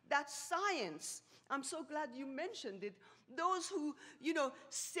say that science, I'm so glad you mentioned it, those who, you know,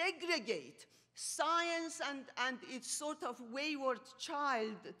 segregate science and its sort of wayward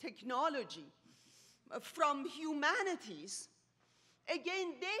child, technology, from humanities,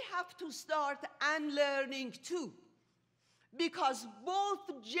 again, they have to start unlearning too. Because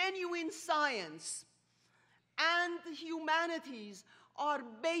both genuine science and humanities are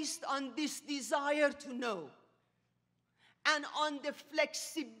based on this desire to know and on the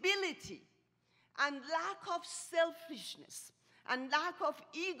flexibility and lack of selfishness and lack of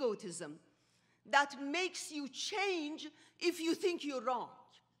egotism that makes you change if you think you're wrong.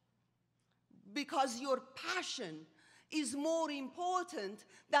 Because your passion is more important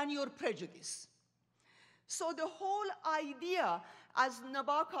than your prejudice. So the whole idea, as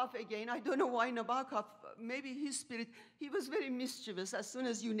Nabokov again, I don't know why Nabokov, maybe his spirit, he was very mischievous. As soon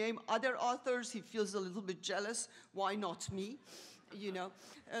as you name other authors, he feels a little bit jealous. Why not me? You know,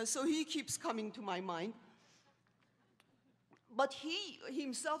 so he keeps coming to my mind. But he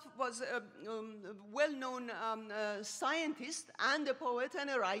himself was a well-known scientist and a poet and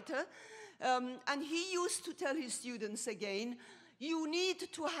a writer. And he used to tell his students again, you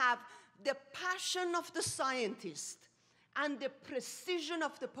need to have the passion of the scientist and the precision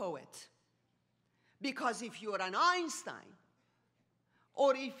of the poet. Because if you are an Einstein,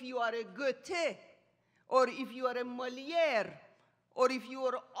 or if you are a Goethe, or if you are a Molière, or if you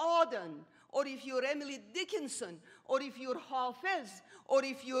are Auden, or if you're Emily Dickinson, or if you're Hafez, or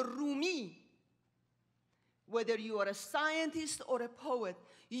if you're Rumi, whether you are a scientist or a poet,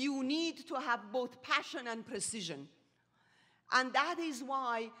 you need to have both passion and precision. And that is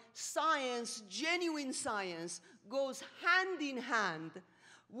why science, genuine science, goes hand in hand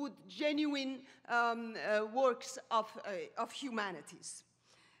with genuine works of humanities.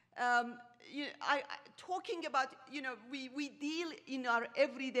 Talking about, you know, we deal in our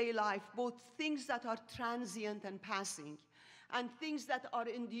everyday life both things that are transient and passing and things that are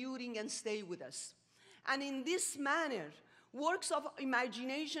enduring and stay with us. And in this manner, works of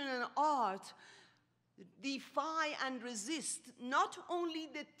imagination and art defy and resist not only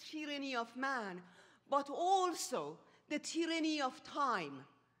the tyranny of man, but also the tyranny of time.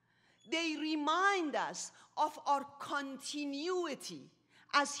 They remind us of our continuity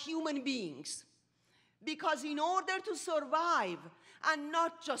as human beings. Because in order to survive, and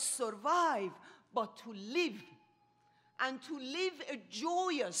not just survive, but to live, and to live a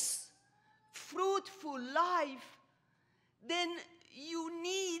joyous, fruitful life, then you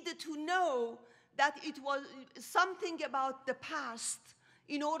need to know that it was something about the past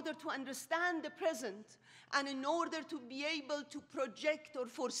in order to understand the present and in order to be able to project or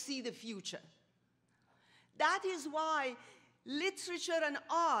foresee the future. That is why literature and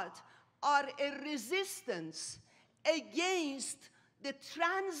art are a resistance against the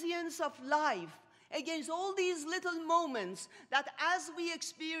transience of life, against all these little moments that as we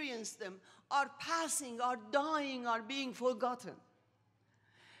experience them are passing, are dying, are being forgotten.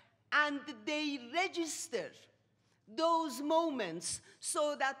 And they register those moments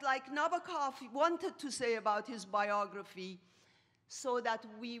so that, like Nabokov wanted to say about his biography, so that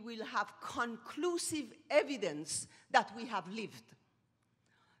we will have conclusive evidence that we have lived.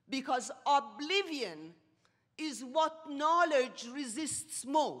 Because oblivion is what knowledge resists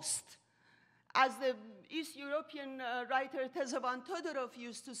most. As the East European writer Teza van Todorov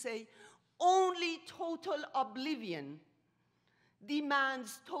used to say, only total oblivion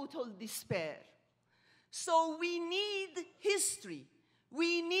demands total despair. So we need history,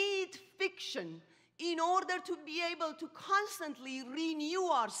 we need fiction in order to be able to constantly renew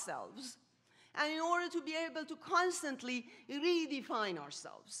ourselves and in order to be able to constantly redefine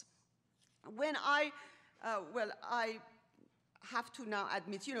ourselves. When I have to now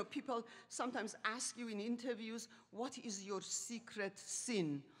admit, you know, people sometimes ask you in interviews, what is your secret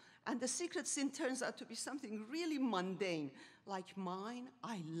sin? And the secret sin turns out to be something really mundane. Like mine,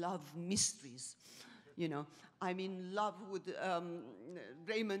 I love mysteries. You know, I'm in love with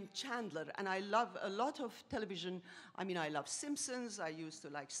Raymond Chandler, and I love a lot of television. I mean, I love Simpsons. I used to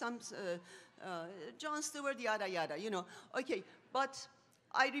like some Jon Stewart, yada, yada, you know. Okay, but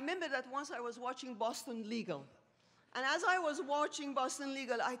I remember that once I was watching Boston Legal. And as I was watching Boston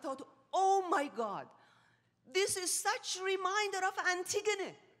Legal, I thought, oh my God, this is such a reminder of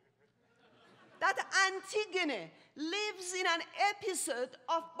Antigone. That Antigone lives in an episode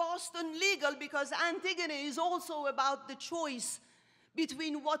of Boston Legal because Antigone is also about the choice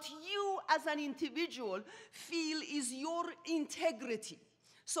between what you as an individual feel is your integrity.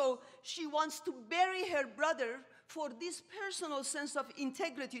 So she wants to bury her brother for this personal sense of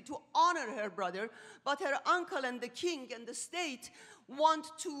integrity to honor her brother, but her uncle and the king and the state want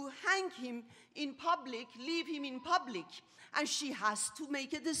to hang him in public, leave him in public, and she has to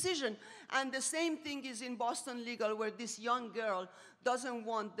make a decision. And the same thing is in Boston Legal, where this young girl doesn't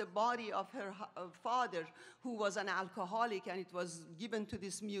want the body of her father, who was an alcoholic, and it was given to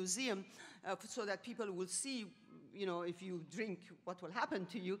this museum so that people will see, you know, if you drink, what will happen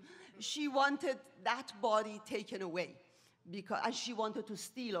to you. She wanted that body taken away, and she wanted to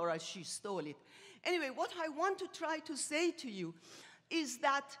steal, or as she stole it. Anyway, what I want to try to say to you is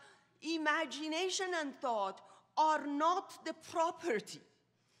that imagination and thought are not the property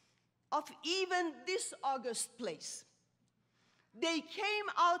of even this august place. They came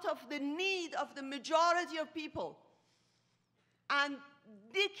out of the need of the majority of people. And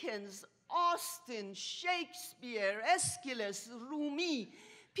Dickens, Austen, Shakespeare, Aeschylus, Rumi,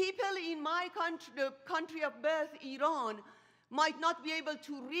 people in my country, the country of birth, Iran, might not be able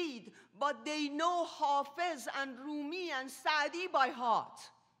to read, but they know Hafez and Rumi and Saadi by heart,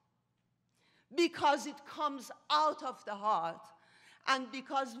 because it comes out of the heart, and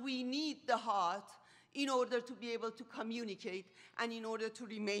because we need the heart in order to be able to communicate and in order to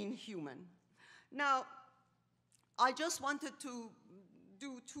remain human. Now, I just wanted to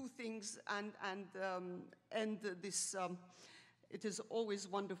do two things and end this. It is always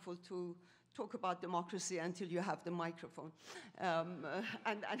wonderful to talk about democracy until you have the microphone, and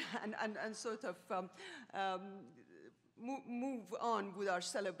sort of move on with our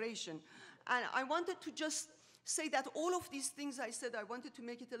celebration. And I wanted to just say that all of these things I said, I wanted to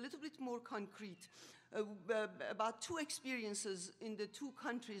make it a little bit more concrete about two experiences in the two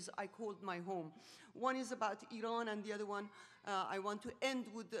countries I called my home. One is about Iran, and the other one I want to end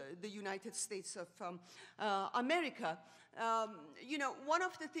with the United States of America. You know, one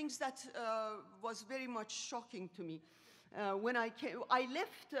of the things that was very much shocking to me when I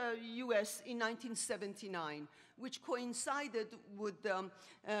left US in 1979, which coincided with the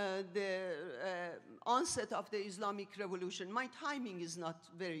onset of the Islamic Revolution. My timing is not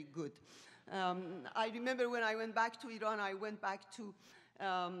very good. I remember when I went back to Iran, I went back to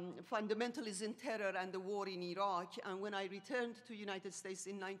fundamentalism, terror, and the war in Iraq. And when I returned to the United States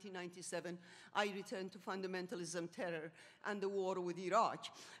in 1997, I returned to fundamentalism, terror, and the war with Iraq.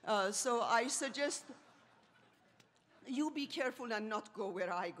 So I suggest you be careful and not go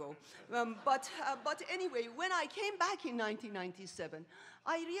where I go. But anyway, when I came back in 1997,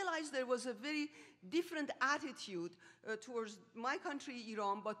 I realized there was a very different attitude towards my country,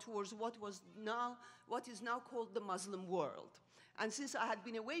 Iran, but towards what is now called the Muslim world. And since I had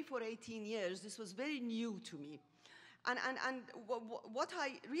been away for 18 years, this was very new to me. And what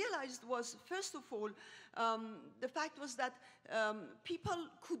I realized was, first of all, the fact was that people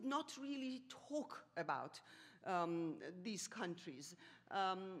could not really talk about these countries.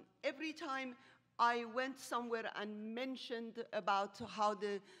 Every time I went somewhere and mentioned about how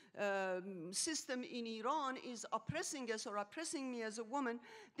the system in Iran is oppressing us or oppressing me as a woman,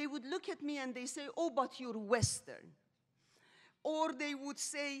 they would look at me and they say, oh, but you're Western. Or they would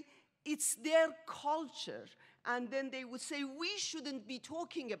say, it's their culture. And then they would say, we shouldn't be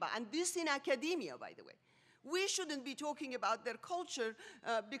talking about, and this in academia, by the way, we shouldn't be talking about their culture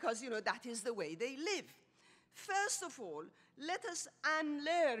because, you know, that is the way they live. First of all, let us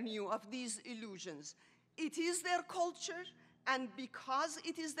unlearn you of these illusions. It is their culture, and because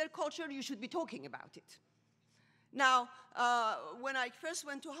it is their culture, you should be talking about it. Now, when I first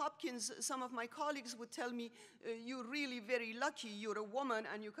went to Hopkins, some of my colleagues would tell me, you're really very lucky, you're a woman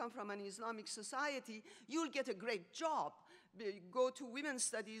and you come from an Islamic society, you'll get a great job go to women's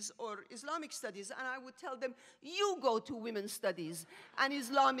studies or Islamic studies, and I would tell them, you go to women's studies and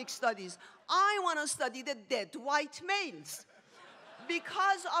Islamic studies. I want to study the dead white males.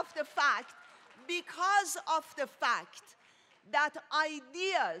 Because of the fact that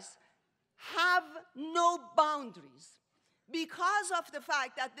ideas have no boundaries, because of the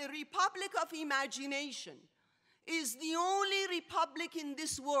fact that the Republic of Imagination is the only republic in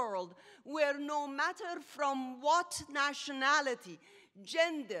this world where no matter from what nationality,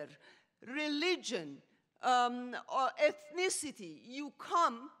 gender, religion, or ethnicity you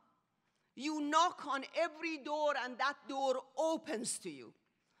come, you knock on every door and that door opens to you.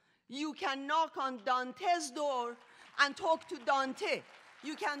 You can knock on Dante's door and talk to Dante.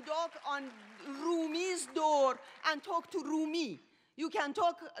 You can knock on Rumi's door and talk to Rumi. You can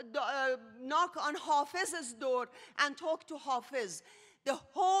knock on Hafiz's door and talk to Hafiz. The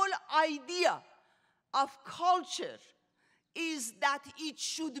whole idea of culture is that it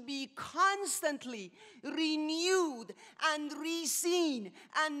should be constantly renewed and reseen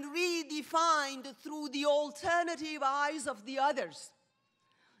and redefined through the alternative eyes of the others.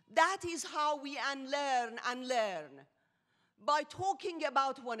 That is how we unlearn and learn, by talking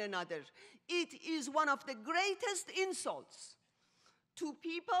about one another. It is one of the greatest insults to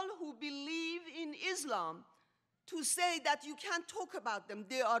people who believe in Islam to say that you can't talk about them.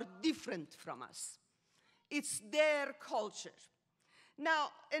 They are different from us. It's their culture.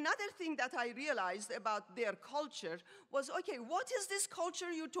 Now, another thing that I realized about their culture was, okay, what is this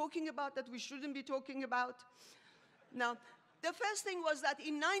culture you're talking about that we shouldn't be talking about? Now, the first thing was that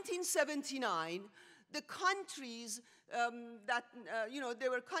in 1979, the countries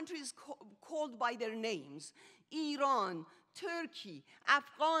there were countries called by their names: Iran, Turkey,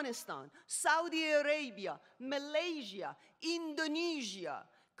 Afghanistan, Saudi Arabia, Malaysia, Indonesia,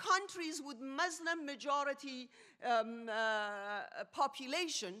 countries with Muslim majority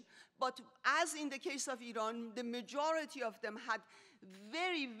population, but as in the case of Iran, the majority of them had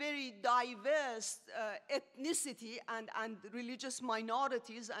very, very diverse ethnicity and religious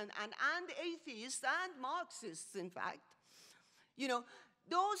minorities and atheists and Marxists, in fact. You know,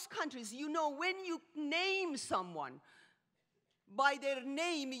 those countries, you know, when you name someone by their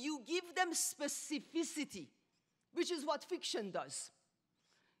name, you give them specificity, which is what fiction does.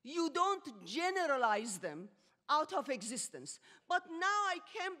 You don't generalize them out of existence. But now I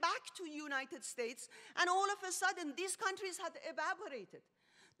came back to United States, and all of a sudden, these countries had evaporated.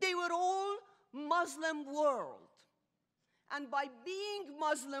 They were all Muslim world. And by being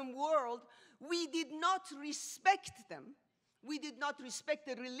Muslim world, we did not respect them. We did not respect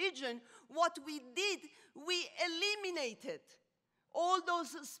the religion. What we did, we eliminated all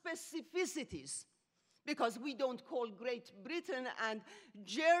those specificities, because we don't call Great Britain and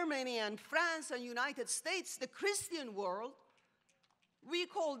Germany and France and United States the Christian world. We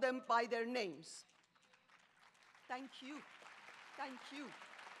call them by their names. Thank you. Thank you.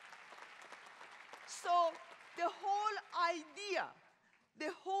 So the whole idea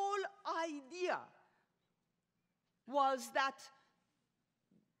was that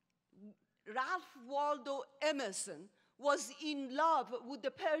Ralph Waldo Emerson was in love with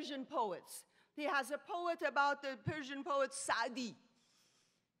the Persian poets. He has a poet about the Persian poet Sa'di.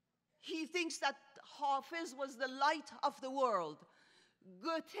 He thinks that Hafiz was the light of the world.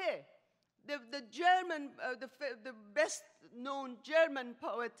 Goethe, the best-known German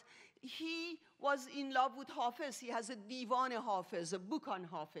poet, he was in love with Hafiz. He has a Divan Hafiz, a book on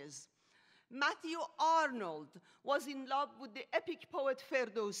Hafiz. Matthew Arnold was in love with the epic poet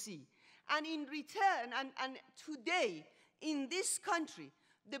Ferdowsi. And in return, and today, in this country,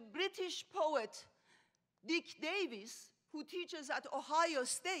 the British poet Dick Davis, who teaches at Ohio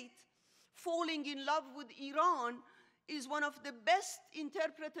State, falling in love with Iran, is one of the best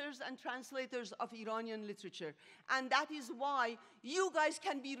interpreters and translators of Iranian literature. And that is why you guys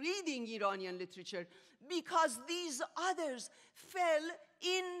can be reading Iranian literature, because these others fell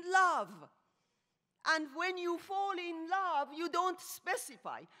in love. And when you fall in love, you don't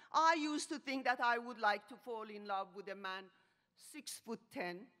specify. I used to think that I would like to fall in love with a man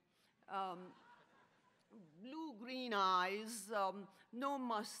 6'10", blue-green eyes, no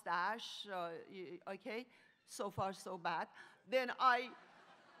mustache, okay? So far, so bad. Then I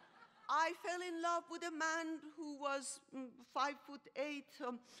fell in love with a man who was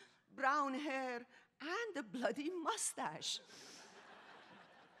 5'8", brown hair, and a bloody mustache.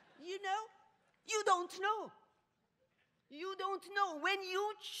 You know? You don't know. You don't know. When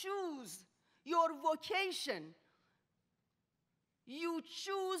you choose your vocation, you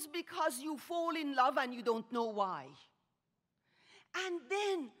choose because you fall in love and you don't know why. And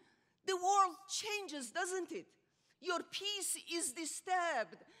then the world changes, doesn't it? Your peace is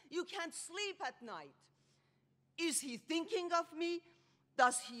disturbed. You can't sleep at night. Is he thinking of me?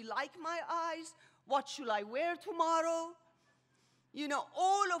 Does he like my eyes? What should I wear tomorrow? You know,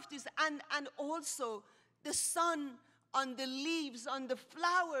 all of this, and also the sun on the leaves, on the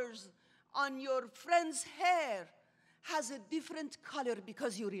flowers, on your friend's hair has a different color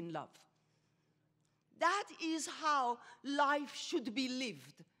because you're in love. That is how life should be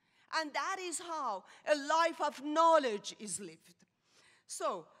lived. And that is how a life of knowledge is lived.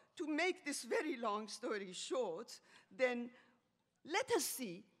 So, to make this very long story short, then let us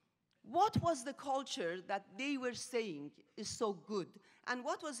see what was the culture that they were saying is so good, and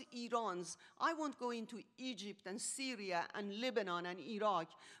what was Iran's. I won't go into Egypt and Syria and Lebanon and Iraq,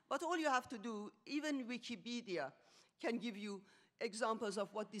 but all you have to do, even Wikipedia can give you examples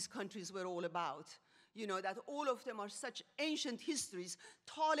of what these countries were all about. You know, that all of them are such ancient histories.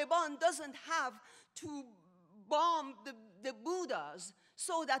 Taliban doesn't have to bomb the Buddhas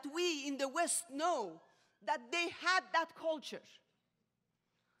so that we in the West know that they had that culture.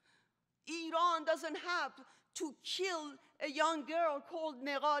 Iran doesn't have to kill a young girl called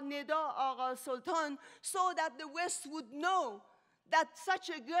Neda Agha Sultan so that the West would know that such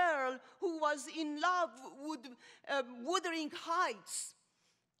a girl who was in love with Wuthering Heights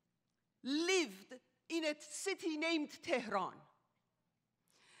lived in a city named Tehran.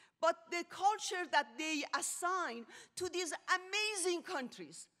 But the culture that they assign to these amazing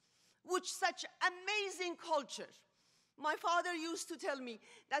countries, with such amazing culture. My father used to tell me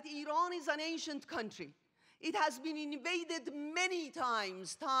that Iran is an ancient country. It has been invaded many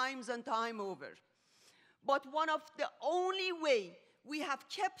times and time over. But one of the only way we have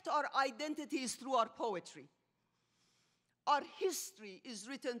kept our identity is through our poetry. Our history is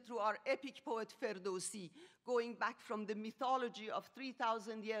written through our epic poet Ferdowsi, going back from the mythology of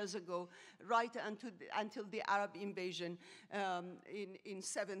 3,000 years ago, right until the Arab invasion in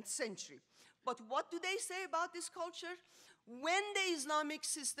 7th century. But what do they say about this culture? When the Islamic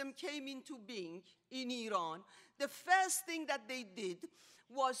system came into being in Iran, the first thing that they did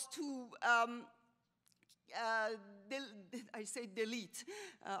was to delete,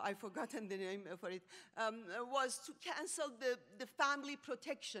 I've forgotten the name for it, was to cancel the family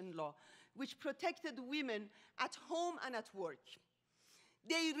protection law, which protected women at home and at work.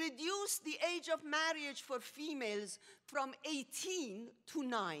 They reduced the age of marriage for females from 18 to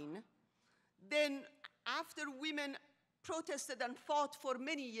 9. Then, after women protested and fought for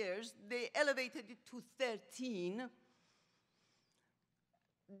many years, they elevated it to 13.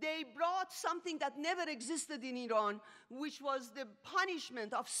 They brought something that never existed in Iran, which was the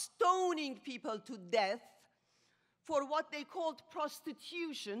punishment of stoning people to death for what they called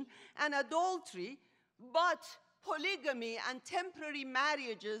prostitution and adultery, but polygamy and temporary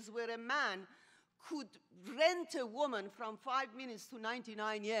marriages where a man could rent a woman from 5 minutes to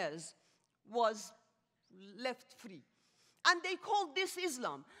 99 years was left free. And they called this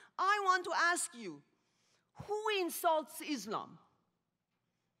Islam. I want to ask you, who insults Islam?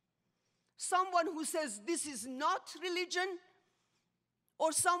 Someone who says this is not religion,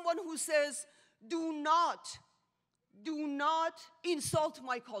 or someone who says do not insult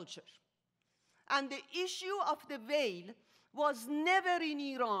my culture. And the issue of the veil was never in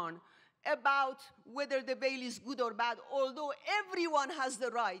Iran about whether the veil is good or bad, although everyone has the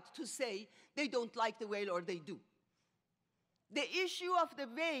right to say they don't like the veil or they do. The issue of the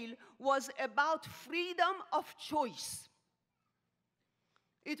veil was about freedom of choice.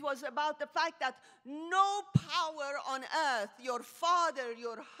 It was about the fact that no power on earth, your father,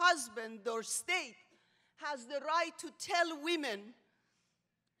 your husband, your state, has the right to tell women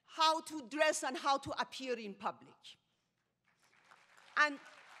how to dress and how to appear in public. And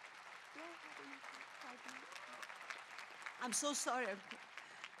I'm so sorry.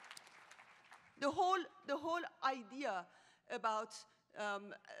 The whole idea about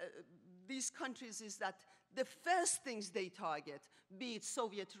these countries is that the first things they target, be it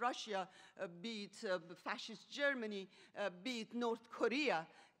Soviet Russia, be it fascist Germany, be it North Korea,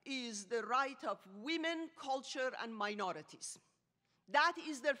 is the right of women, culture, and minorities. That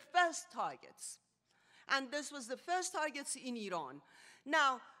is their first targets. And this was the first targets in Iran.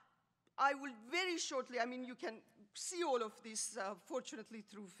 Now, I will very shortly, I mean, you can see all of this, fortunately,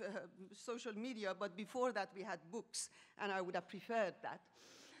 through social media, but before that we had books, and I would have preferred that.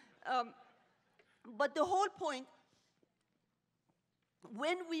 But the whole point,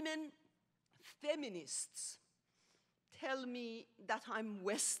 when women feminists tell me that I'm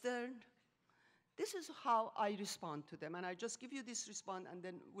Western, this is how I respond to them. And I just give you this response, and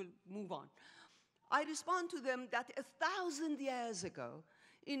then we'll move on. I respond to them that 1,000 years ago,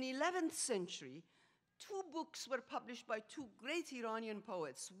 in 11th century, 2 books were published by 2 great Iranian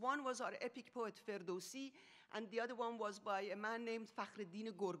poets. One was our epic poet Ferdowsi, and the other one was by a man named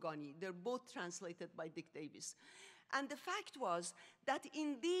Fakhreddin Gorgani. They're both translated by Dick Davis. And the fact was that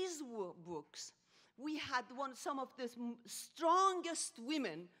in these books, we had some of the strongest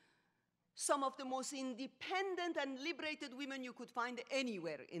women, some of the most independent and liberated women you could find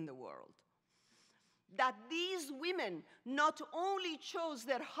anywhere in the world. That these women not only chose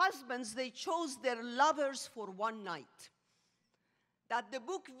their husbands, they chose their lovers for one night. That the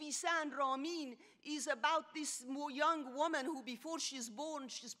book Visa and Ramin is about this young woman who, before she's born,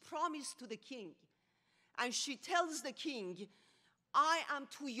 she's promised to the king. And she tells the king, I am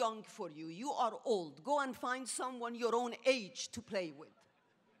too young for you. You are old. Go and find someone your own age to play with.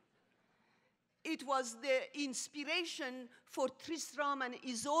 It was the inspiration for Tristram and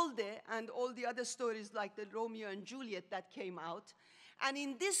Isolde and all the other stories like the Romeo and Juliet that came out. And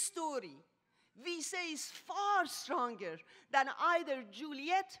in this story, Vise is far stronger than either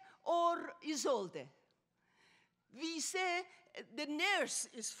Juliet or Isolde. Vise, the nurse,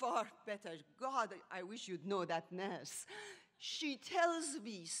 is far better. God, I wish you'd know that nurse. She tells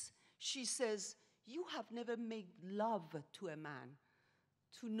Vise, she says, you have never made love to a man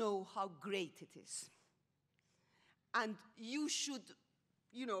to know how great it is. And you should,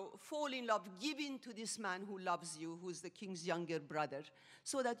 fall in love, give in to this man who loves you, who's the king's younger brother,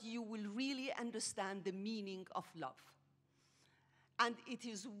 so that you will really understand the meaning of love. And it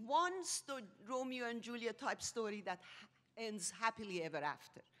is one Romeo and Juliet type story that ends happily ever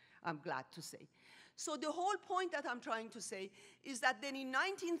after, I'm glad to say. So the whole point that I'm trying to say is that then in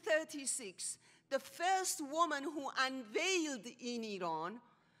 1936, the first woman who unveiled in Iran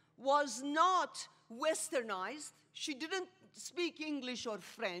was not westernized. She didn't speak English or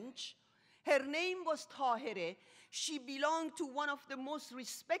French. Her name was Tahireh. She belonged to one of the most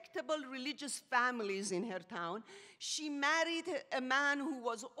respectable religious families in her town. She married a man who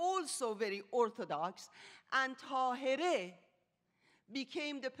was also very orthodox, and Tahireh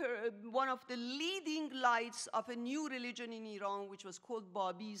became one of the leading lights of a new religion in Iran, which was called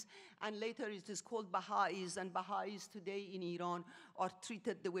Babis, and later it is called Baha'is, and Baha'is today in Iran are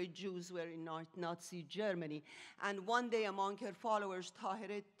treated the way Jews were in Nazi Germany. And one day among her followers,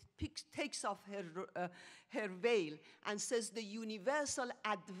 Tahireh takes off her veil and says, the universal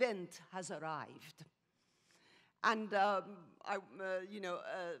advent has arrived. And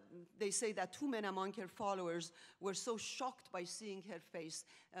they say that 2 men among her followers were so shocked by seeing her face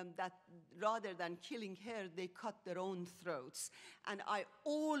that rather than killing her, they cut their own throats. And I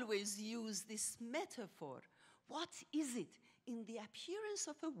always use this metaphor. What is it in the appearance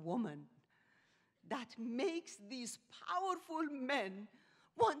of a woman that makes these powerful men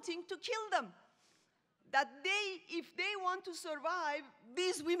wanting to kill them? That if they want to survive,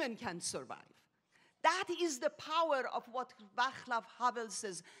 these women can survive. That is the power of what Václav Havel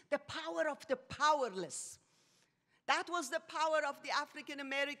says, the power of the powerless. That was the power of the African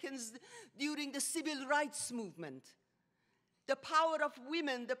Americans during the civil rights movement. The power of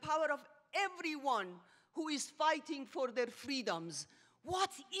women, the power of everyone who is fighting for their freedoms. What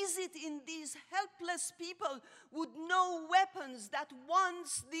is it in these helpless people with no weapons that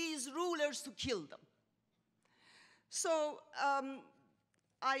wants these rulers to kill them? So,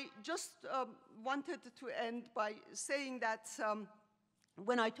 I just wanted to end by saying that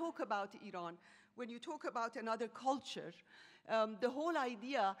when I talk about Iran, when you talk about another culture, the whole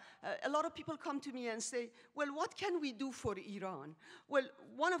idea, a lot of people come to me and say, well, what can we do for Iran? Well,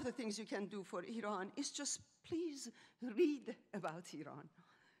 one of the things you can do for Iran is just please read about Iran.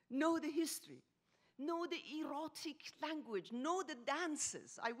 Know the history. Know the erotic language. Know the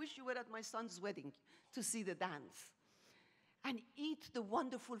dances. I wish you were at my son's wedding to see the dance. And eat the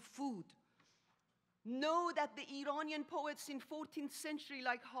wonderful food. Know that the Iranian poets in 14th century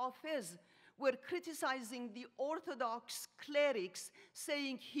like Hafiz were criticizing the Orthodox clerics,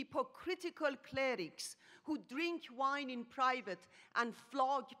 saying hypocritical clerics who drink wine in private and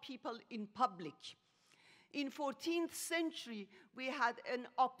flog people in public. In 14th century, we had an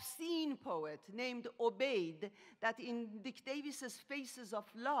obscene poet named Obeid that in Dick Davis's Faces of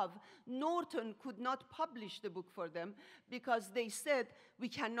Love, Norton could not publish the book for them because they said, we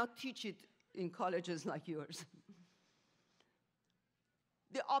cannot teach it in colleges like yours.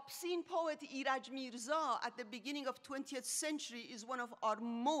 The obscene poet Iraj Mirza at the beginning of 20th century is one of our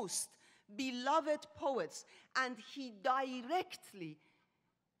most beloved poets, and he directly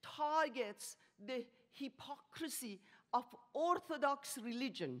targets the hypocrisy of Orthodox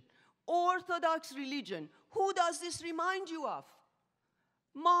religion. Orthodox religion. Who does this remind you of?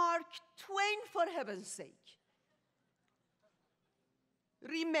 Mark Twain, for heaven's sake.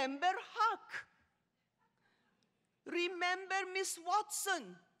 Remember Huck. Remember Miss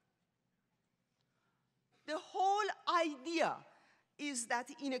Watson. The whole idea is that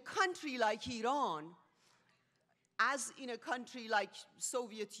in a country like Iran, as in a country like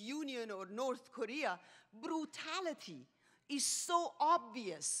Soviet Union or North Korea, brutality is so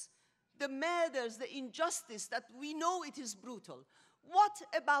obvious. The murders, the injustice, that we know it is brutal. What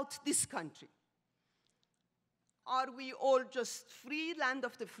about this country? Are we all just free, land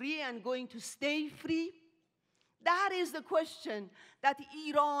of the free, and going to stay free? That is the question that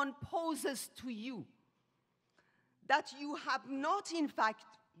Iran poses to you. That you have not, in fact,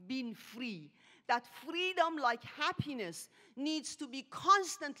 been free. That freedom, like happiness, needs to be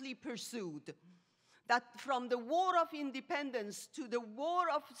constantly pursued. That from the war of independence to the war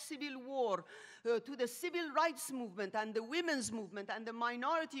of civil war, to the civil rights movement and the women's movement and the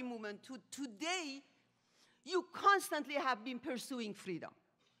minority movement, to today, you constantly have been pursuing freedom.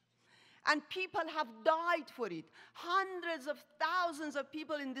 And people have died for it. Hundreds of thousands of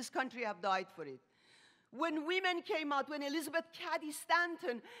people in this country have died for it. When women came out, when Elizabeth Cady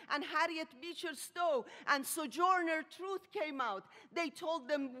Stanton and Harriet Beecher Stowe and Sojourner Truth came out, they told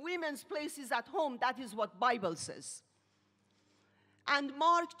them women's place is at home. That is what Bible says. And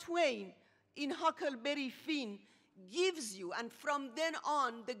Mark Twain in Huckleberry Finn gives you, and from then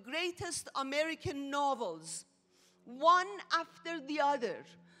on, the greatest American novels, one after the other,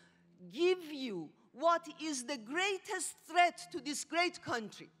 give you what is the greatest threat to this great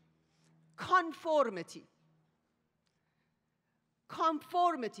country. Conformity.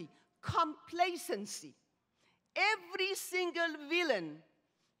 Conformity. Complacency. Every single villain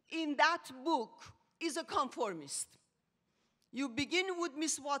in that book is a conformist. You begin with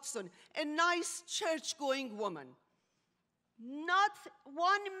Miss Watson, a nice church-going woman. Not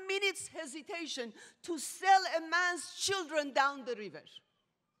 1 minute's hesitation to sell a man's children down the river.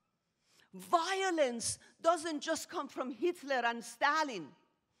 Violence doesn't just come from Hitler and Stalin.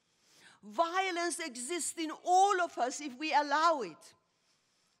 Violence exists in all of us if we allow it.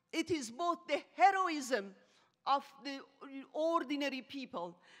 It is both the heroism of the ordinary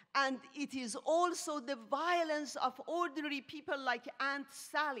people, and it is also the violence of ordinary people like Aunt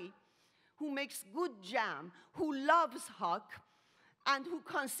Sally, who makes good jam, who loves Huck, and who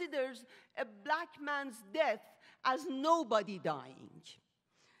considers a black man's death as nobody dying.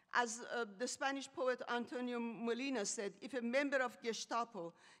 As the Spanish poet Antonio Molina said, if a member of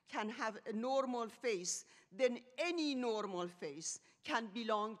Gestapo can have a normal face, then any normal face can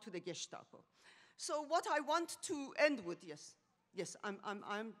belong to the Gestapo. So what I want to end with, yes,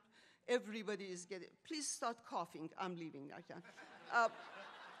 everybody is getting, please start coughing, I'm leaving, I can.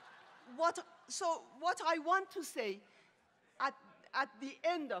 So what I want to say at the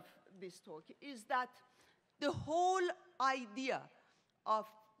end of this talk is that the whole idea of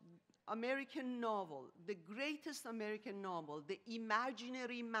American novel, the greatest American novel, the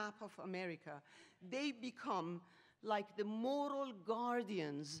imaginary map of America, they become like the moral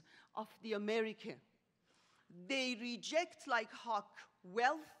guardians of the American. They reject, like Huck,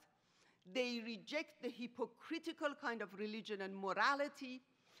 wealth. They reject the hypocritical kind of religion and morality.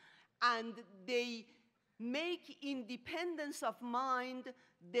 And they make independence of mind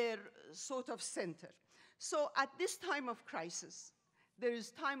their sort of center. So at this time of crisis, there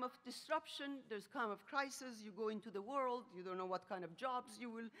is time of disruption, there's time of crisis, you go into the world, you don't know what kind of jobs you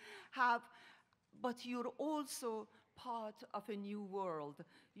will have, but you're also part of a new world.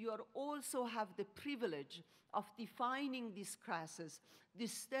 You also have the privilege of defining this crisis,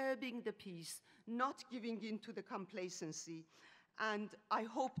 disturbing the peace, not giving in to the complacency. And I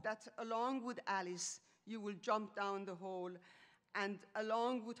hope that along with Alice, you will jump down the hole, and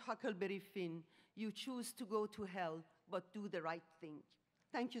along with Huckleberry Finn, you choose to go to hell, but do the right thing.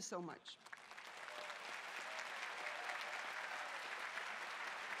 Thank you so much.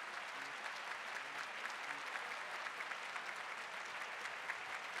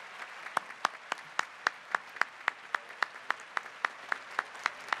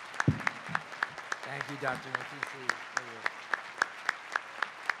 Thank you, Dr. Nafisi.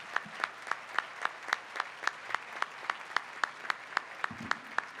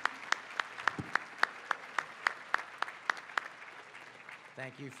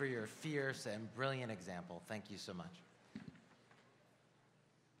 Thank you for your fierce and brilliant example. Thank you so much.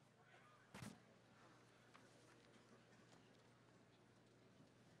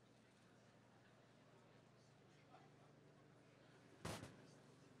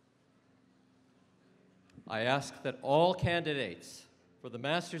 I ask that all candidates for the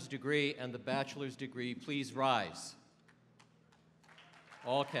master's degree and the bachelor's degree please rise.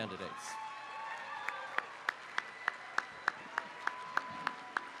 All candidates.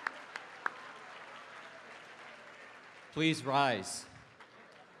 Please rise.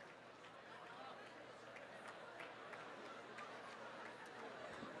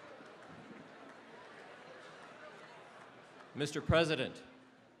 Mr. President,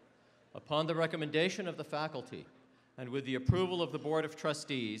 upon the recommendation of the faculty and with the approval of the Board of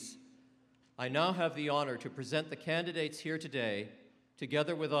Trustees, I now have the honor to present the candidates here today,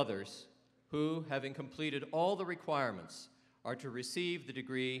 together with others, who, having completed all the requirements, are to receive the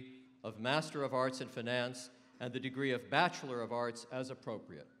degree of Master of Arts in Finance and the degree of Bachelor of Arts as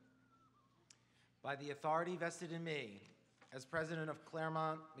appropriate. By the authority vested in me as president of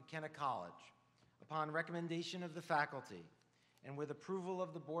Claremont McKenna College, upon recommendation of the faculty and with approval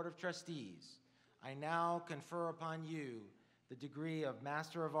of the Board of Trustees, I now confer upon you the degree of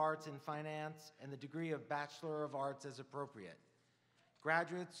Master of Arts in Finance and the degree of Bachelor of Arts as appropriate.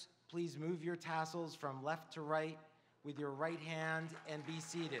 Graduates, please move your tassels from left to right with your right hand and be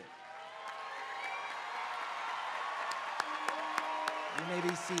seated. You may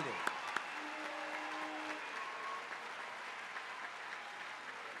be seated.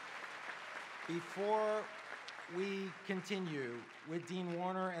 Before we continue with Dean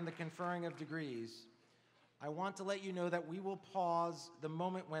Warner and the conferring of degrees, I want to let you know that we will pause the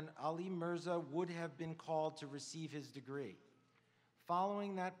moment when Ali Mirza would have been called to receive his degree.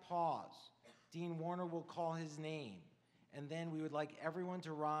 Following that pause, Dean Warner will call his name, and then we would like everyone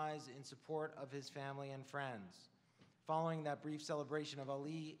to rise in support of his family and friends. Following that brief celebration of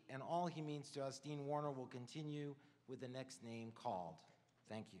Ali and all he means to us, Dean Warner will continue with the next name called.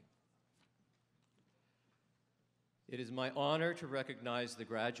 Thank you. It is my honor to recognize the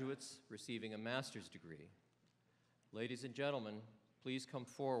graduates receiving a master's degree. Ladies and gentlemen, please come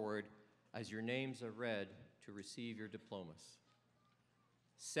forward as your names are read to receive your diplomas.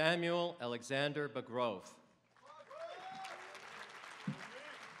 Samuel Alexander Bagrove.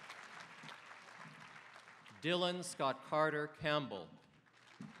 Dylan Scott Carter Campbell.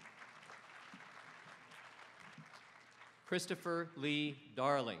 Christopher Lee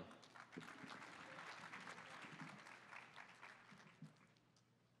Darling.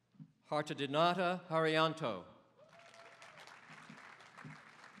 Hartadinata Haryanto.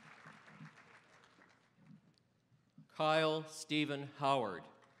 Kyle Stephen Howard.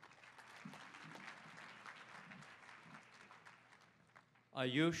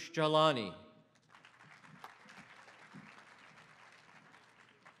 Ayush Jalani.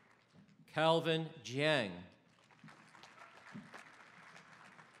 Calvin Jiang.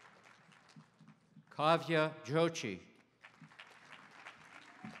 Kavya Jochi.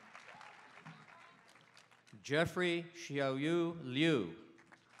 Jeffrey Xiaoyu Liu.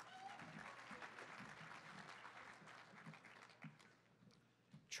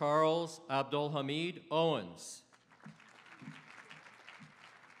 Charles Abdulhamid Owens.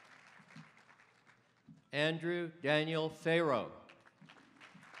 Andrew Daniel Farrow.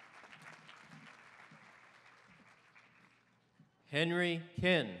 Henry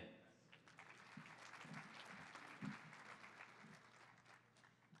Kin.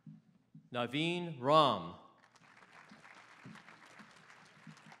 Naveen Ram.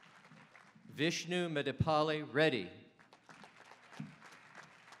 Vishnu Medipali Reddy.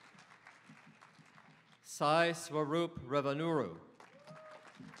 Sai Swarup Ravanuru.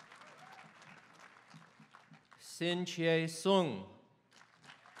 Sin Chie Sung.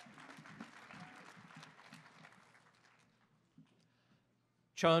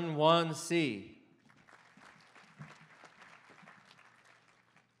 Chun Wan Si.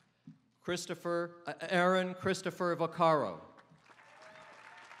 Aaron Christopher Vaccaro.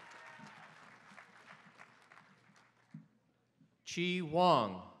 Chi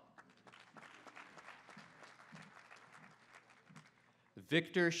Wang.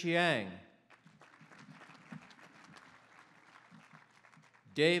 Victor Xiang.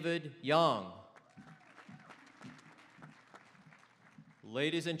 David Yang.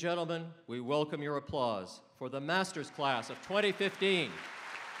 Ladies and gentlemen, we welcome your applause for the master's class of 2015.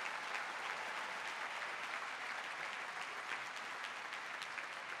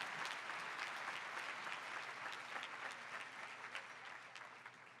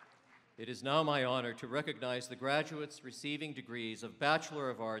 It is now my honor to recognize the graduates receiving degrees of Bachelor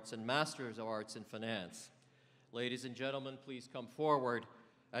of Arts and Masters of Arts in Finance. Ladies and gentlemen, please come forward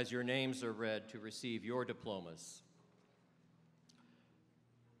as your names are read to receive your diplomas.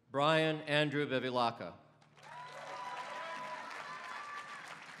 Brian Andrew Bevilacqua.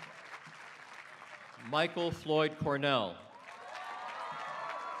 Michael Floyd Cornell.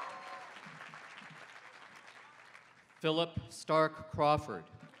 Philip Stark Crawford.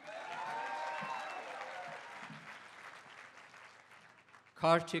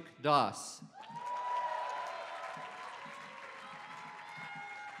 Kartik Das.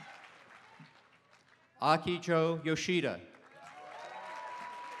 Akijo Yoshida.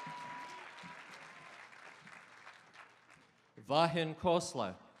 Vahin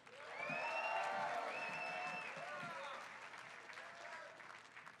Khosla.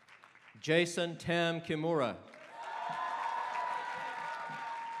 Jason Tam Kimura.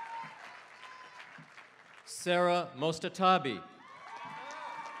 Sarah Mostatabi.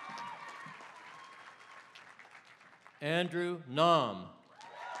 Andrew Nam.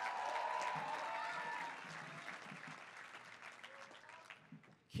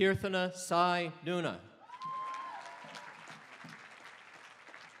 Kirthana Sai Nuna.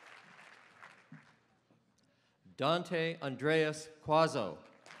 Dante Andreas Quazo.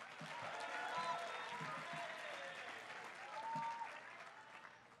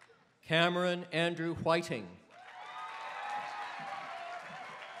 Cameron Andrew Whiting.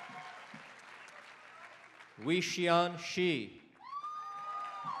 Wishian Shi.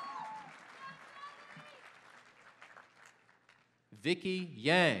 Vicky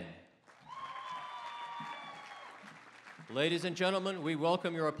Yang. Ladies and gentlemen, we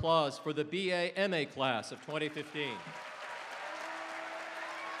welcome your applause for the BA-MA class of 2015.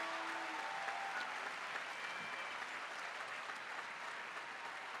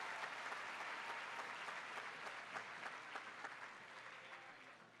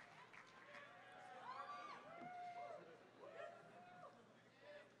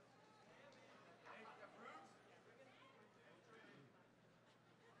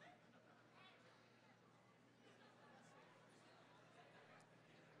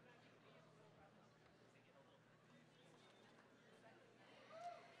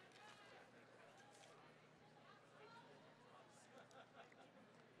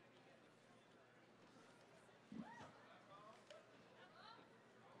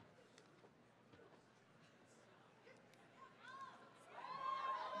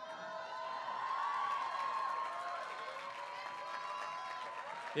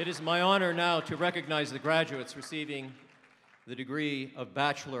 It is my honor now to recognize the graduates receiving the degree of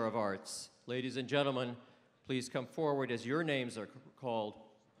Bachelor of Arts. Ladies and gentlemen, please come forward as your names are called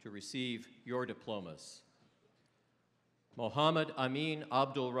to receive your diplomas. Mohammed Amin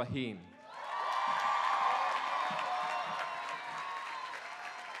Abdul Rahim.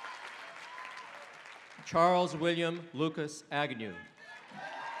 Charles William Lucas Agnew.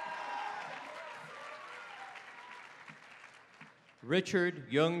 Richard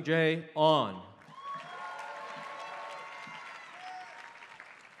Youngjae On.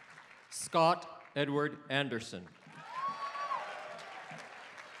 Scott Edward Anderson.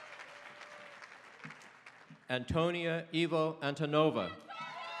 Antonia Ivo Antonova.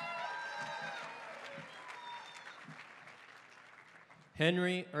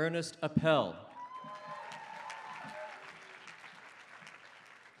 Henry Ernest Appel.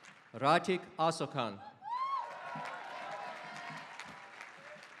 Ratik Asokan.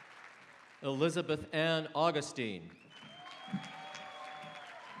 Elizabeth Ann Augustine.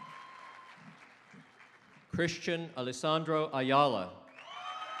 Christian Alessandro Ayala.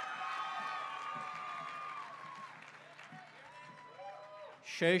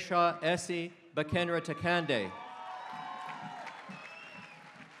 Shesha Essie Bakenra Takande.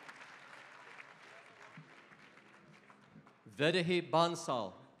 Vedahi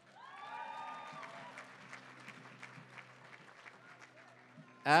Bansal.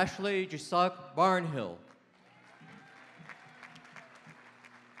 Ashley Jisak Barnhill.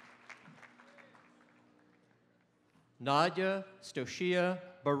 Nadia Stoshia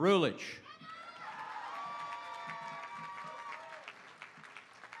Barulich.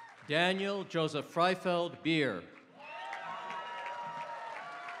 Daniel Joseph Freifeld Beer.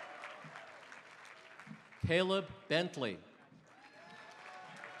 Caleb Bentley.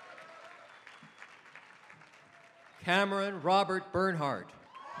 Cameron Robert Bernhardt.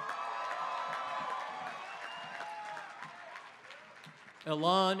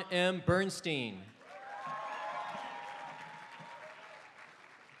 Elan M. Bernstein.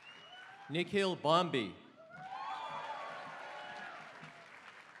 Nikhil Bombi.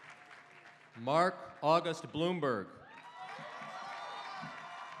 Mark August Bloomberg.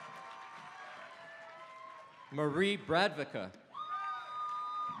 Marie Bradvica.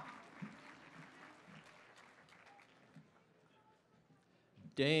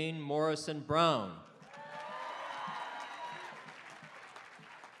 Dane Morrison Brown.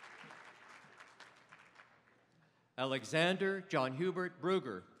 Alexander John Hubert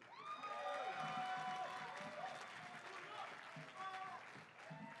Bruger.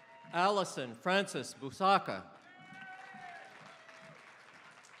 Allison Francis Busaka.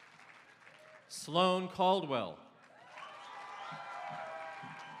 Sloan Caldwell.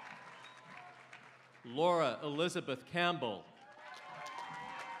 Laura Elizabeth Campbell.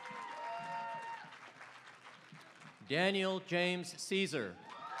 Daniel James Caesar.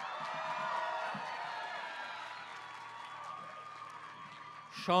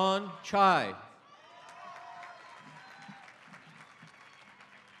 Sean Chai.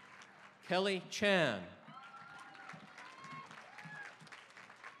 Kelly Chan.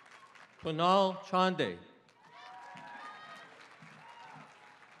 Kunal Chande.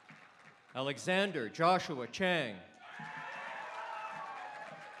 Alexander Joshua Chang.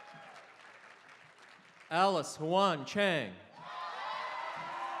 Alice Huan Chang.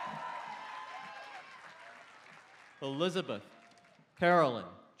 Elizabeth Carolyn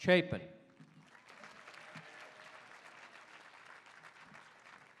Chapin.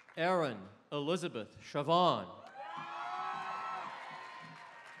 Erin Elizabeth Chavon.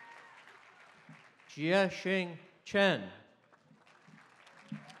 Jie-Xing Chen.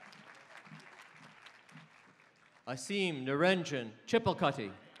 Asim Niranjan Chipalkati.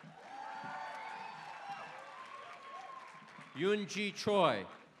 Yoonji Choi.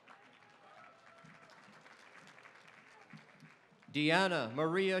 Deanna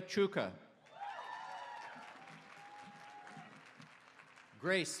Maria Chuka.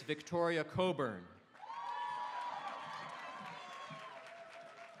 Grace Victoria Coburn.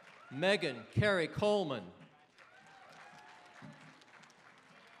 Megan Carey Coleman.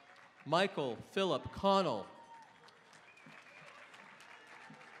 Michael Philip Connell.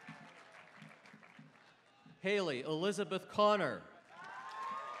 Haley Elizabeth Connor.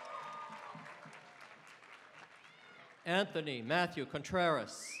 Anthony Matthew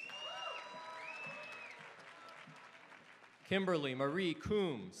Contreras. Kimberly Marie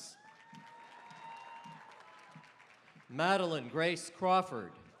Coombs. Madeline Grace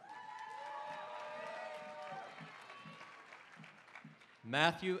Crawford.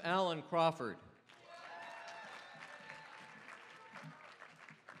 Matthew Allen Crawford.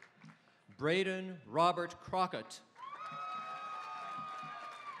 Braden Robert Crockett.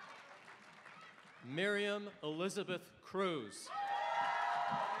 Miriam Elizabeth Cruz.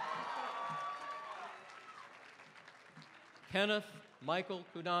 Kenneth Michael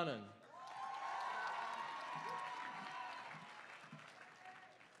Kudanen.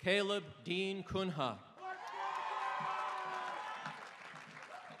 Caleb Dean Kunha.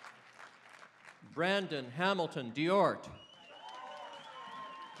 Brandon Hamilton Diort.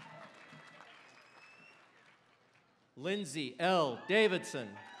 Lindsay L. Davidson.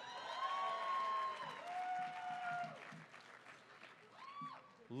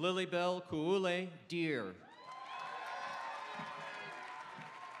 Lilybell Kuule Deer.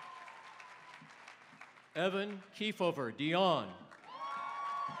 Evan Kiefover Dion.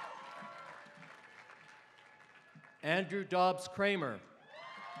 Andrew Dobbs Kramer.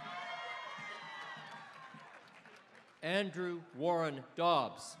 Andrew Warren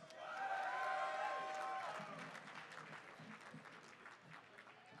Dobbs.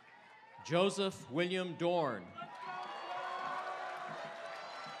 Joseph William Dorn.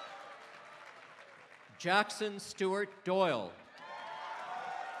 Jackson Stewart Doyle.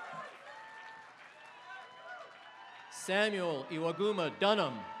 Samuel Iwaguma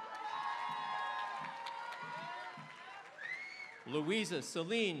Dunham. Louisa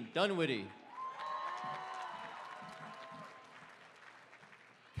Celine Dunwitty.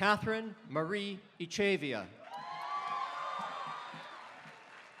 Catherine Marie Ichavia.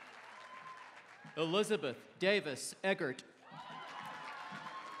 Elizabeth Davis Eggert.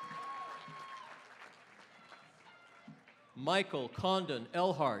 Michael Condon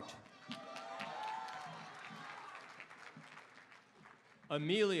Elhart.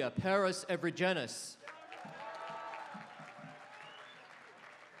 Amelia Paris Evregenis.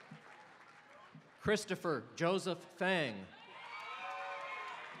 Christopher Joseph Fang.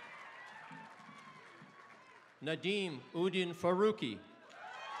 Nadim Udin Farouki.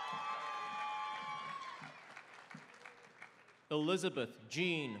 Elizabeth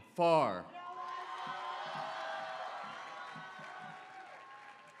Jean Farr.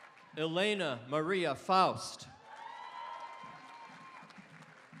 Elena Maria Faust.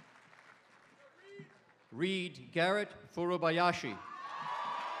 Reed Garrett Furubayashi.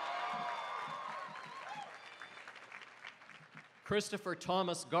 Christopher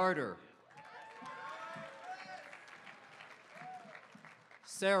Thomas Garter.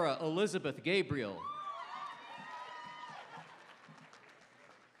 Sarah Elizabeth Gabriel.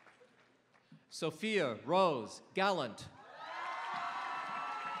 Sophia Rose Gallant.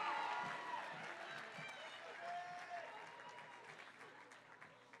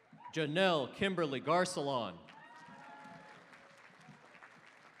 Janelle Kimberly Garcelon.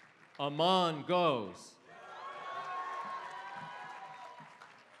 Amon goes.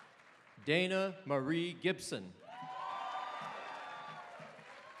 Dana Marie Gibson.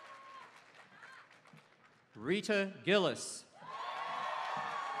 Rita Gillis.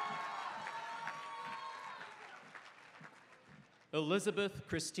 Elizabeth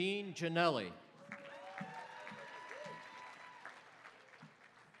Christine Janelli.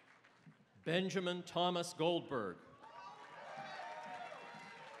 Benjamin Thomas Goldberg.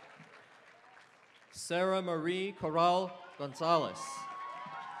 Sarah Marie Corral Gonzalez.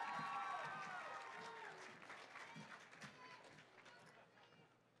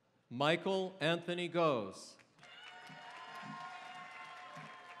 Michael Anthony Goes.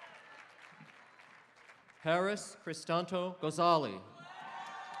 Harris Cristanto Gozali.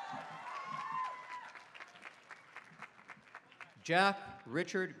 Jack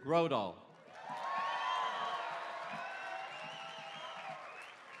Richard Grodal.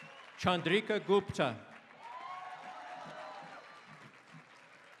 Chandrika Gupta.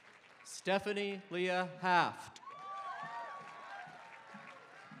 Stephanie Leah Haft.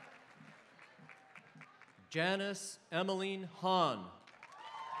 Janice Emmeline Hahn.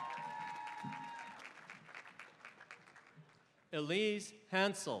 Elise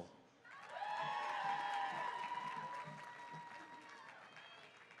Hansel.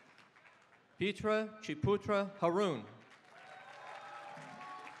 Petra Chiputra Harun.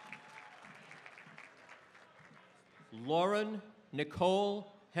 Lauren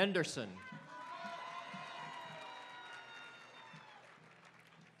Nicole Henderson.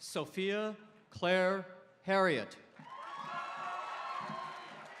 Sophia Claire Harriet.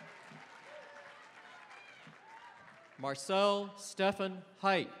 Marcel Stephan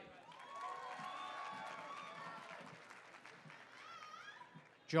Height.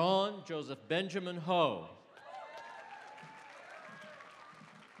 John Joseph Benjamin Ho.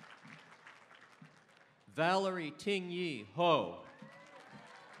 Valerie Ting Yi Ho.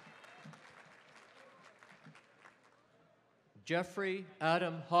 Jeffrey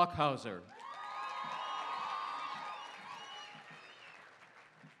Adam Hockhauser.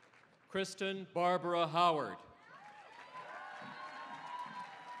 Kristen Barbara Howard.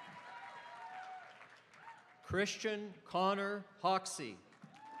 Christian Connor Hoxie.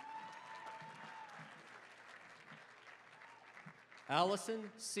 Allison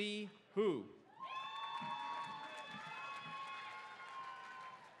C. Hu.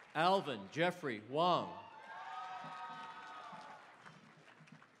 Alvin Jeffrey Wong.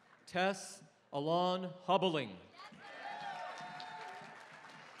 Tess Alon Hubbeling.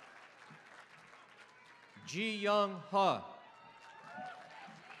 Ji Young Ha.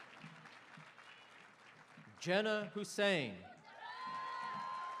 Jenna Hussein.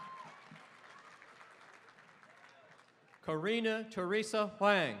 Karina Teresa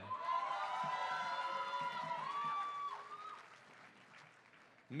Huang.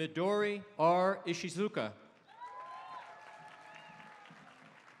 Midori R. Ishizuka.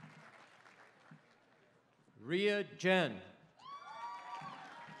 Ria Jen.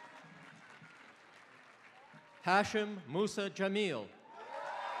 Hashim Musa Jamil.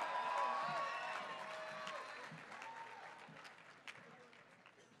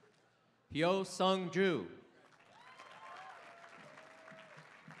 Hyo Sung Ju.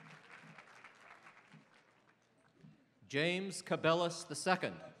 James Cabellas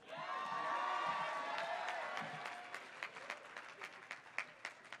II.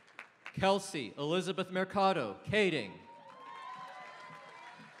 Kelsey Elizabeth Mercado, Kading.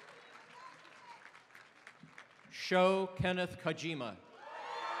 Sho Kenneth Kajima.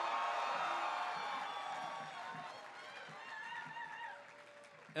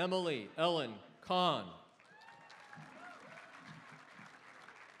 Emily Ellen Kahn.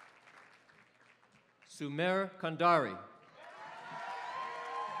 Sumer Kandari.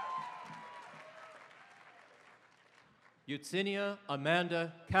 Yutsinia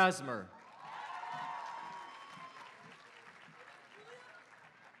Amanda Kasmer.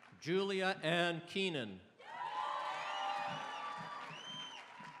 Julia Ann Keenan.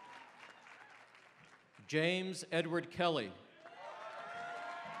 James Edward Kelly.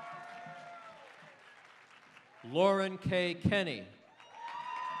 Lauren K. Kenny.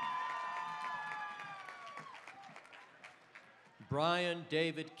 Brian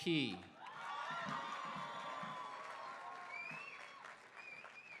David Key.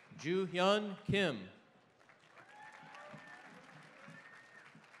 Ju Hyun Kim.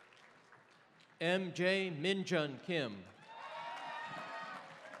 MJ Minjun Kim.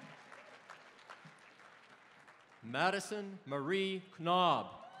 Madison Marie Knob.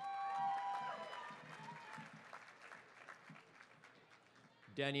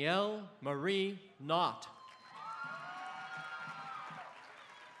 Danielle Marie Knott.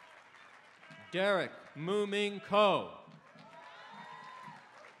 Derek Mu-Ming Ko.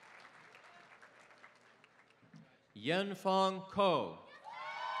 Yenfong Ko.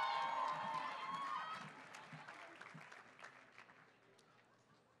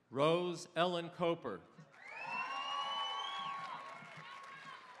 Rose Ellen Coper.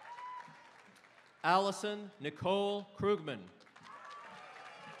 Allison Nicole Krugman.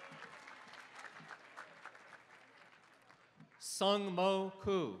 Sung Mo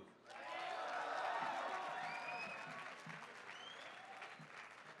Koo.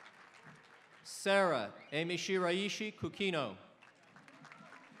 Sarah Amy Shiraishi Kukino.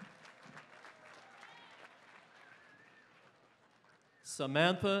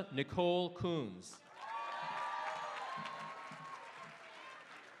 Samantha Nicole Coons.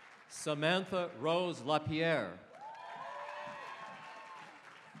 Samantha Rose Lapierre.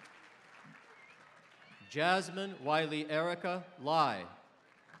 Jasmine Wiley Erica Lai.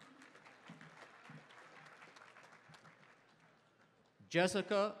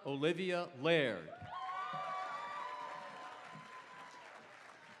 Jessica Olivia Laird.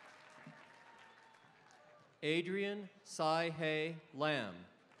 Adrian Sai-Hei Lam.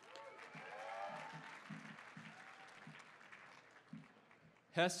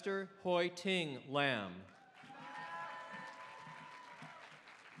 Hester Hoi Ting Lam.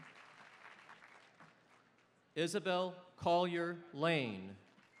 Isabel Collier Lane.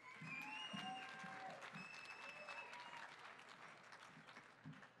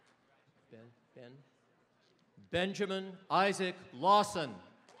 Benjamin Isaac Lawson.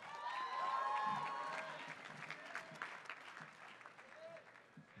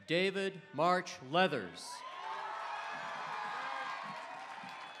 David March Leathers.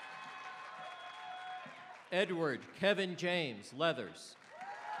 Edward Kevin James Leathers.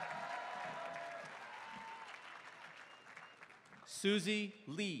 Susie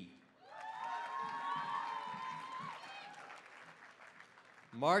Lee.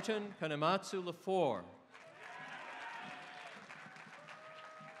 Martin Kanematsu Lafore.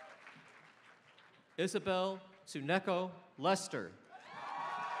 Isabel Tsuneko Lester.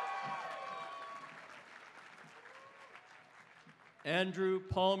 Andrew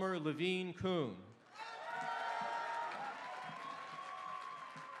Palmer Levine Kuhn.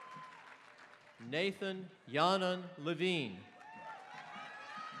 Nathan Yanan Levine.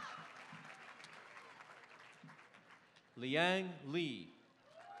 Liang Li.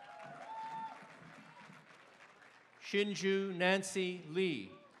 Shinju Nancy Lee.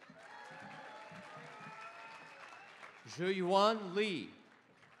 Zhuyuan Li.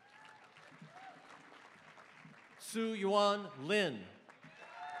 Su Yuan Lin.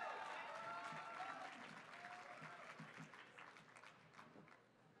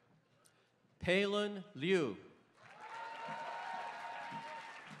 Palin Liu.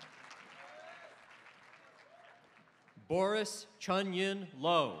 Boris Chunyin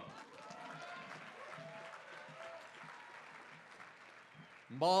Lo.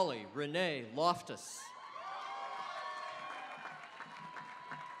 Molly Renee Loftus.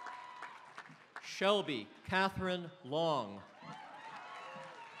 Shelby Catherine Long.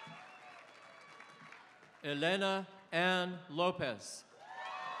 Elena Ann Lopez.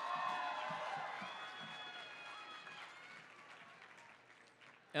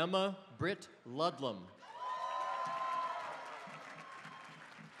 Emma Britt Ludlam.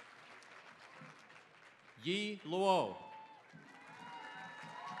 Yi Luo.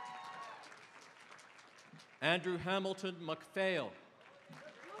 Andrew Hamilton McPhail.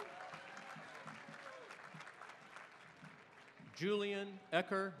 Julian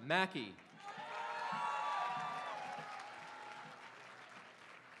Ecker Mackey.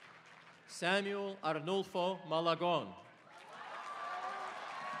 Samuel Arnulfo Malagon.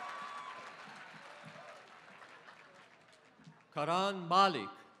 Karan Malik.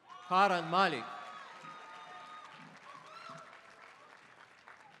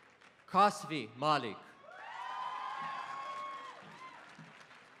 Kasvi Malik.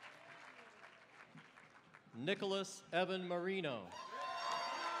 Nicholas Evan Marino.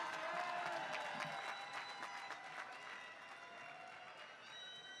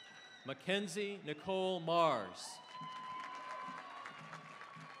 Mackenzie Nicole Mars.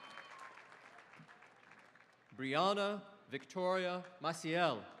 Brianna Victoria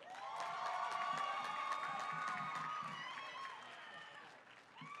Maciel.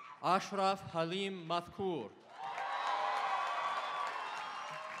 Ashraf Halim Mathkur.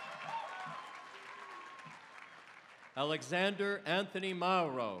 Alexander Anthony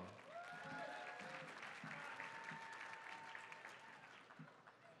Mauro.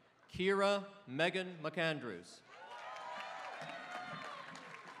 Kira Megan McAndrews.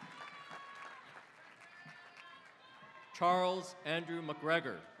 Charles Andrew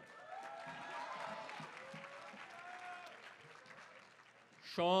McGregor.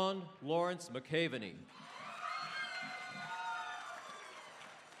 Sean Lawrence McHaveney.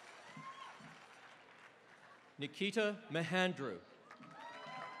 Nikita Mahandru.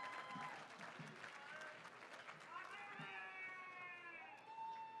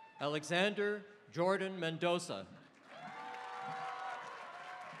 Alexander Jordan Mendoza.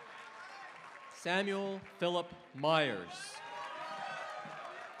 Samuel Philip Myers.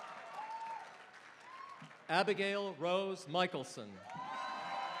 Abigail Rose Michelson.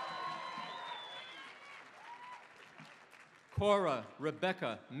 Cora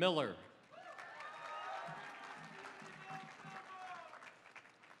Rebecca Miller.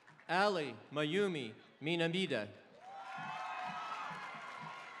 Ali Mayumi Minamida.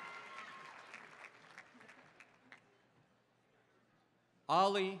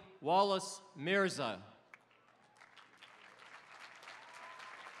 Ali Wallace Mirza.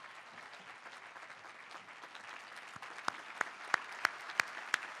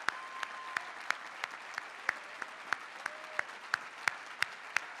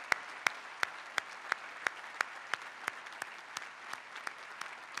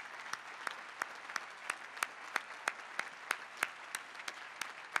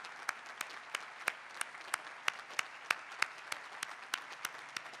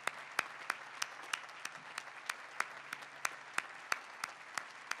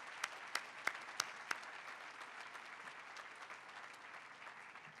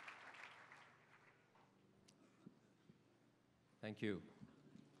 Thank you.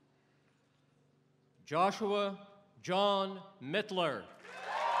 Joshua John Mittler.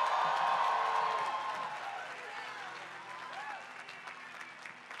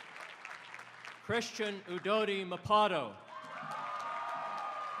 Christian Udodi Mapato.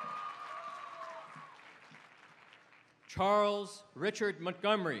 Charles Richard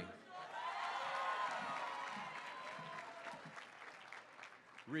Montgomery.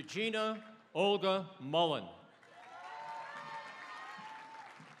 Regina Olga Mullen.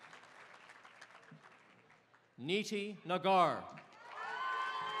 Niti Nagar.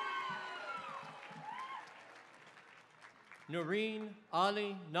 Noreen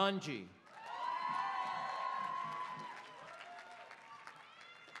Ali Nanji.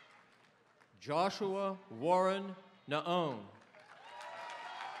 Joshua Warren Naon.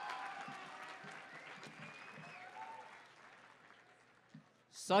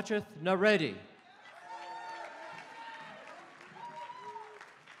 Sacheth Naredi.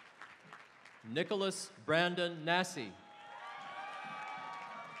 Nicholas Brandon Nassi.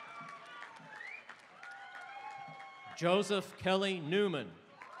 Joseph Kelly Newman.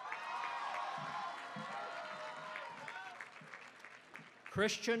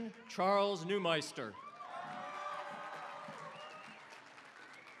 Christian Charles Neumeister.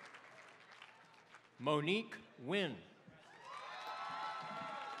 Monique Wynn.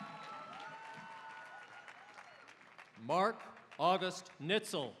 Mark August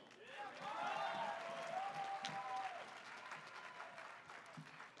Nitzel.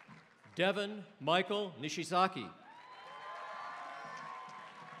 Devin Michael Nishizaki.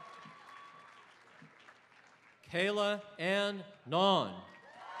 Kayla Ann Non.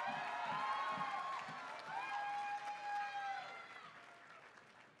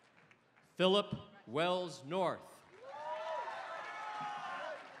 Philip Wells North.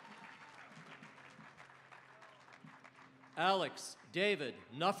 Alex David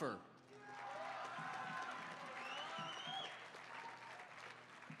Nuffer.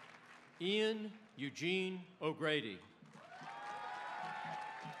 Ian Eugene O'Grady.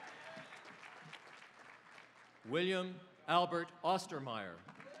 William Albert Ostermeyer.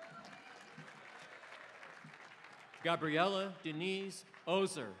 Gabriella Denise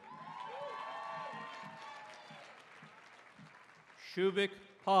Ozer. Shubik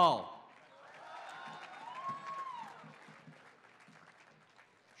Hall.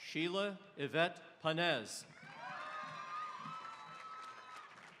 Sheila Yvette Panez.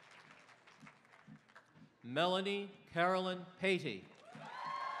 Melanie Carolyn Patey.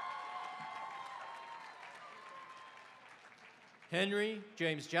 Henry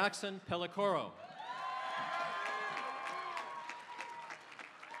James Jackson Pellicoro.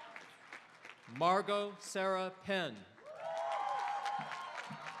 Margot Sarah Penn.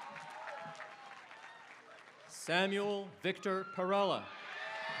 Samuel Victor Perella.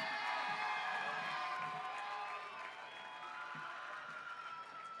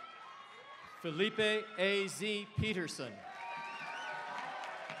 Felipe A.Z. Peterson.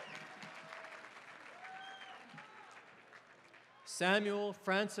 Samuel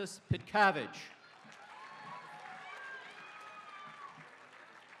Francis Pitkavage.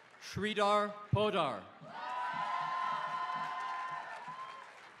 Sridhar Podar.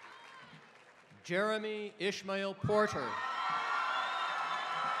 Jeremy Ishmael Porter.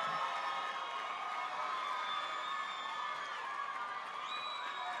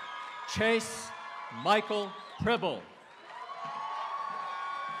 Chase Michael Pribble.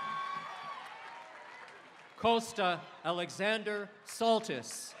 Costa Alexander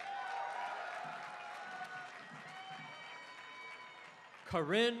Saltis.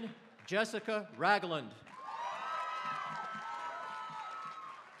 Corinne Jessica Ragland.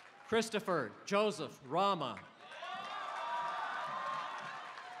 Christopher Joseph Rama.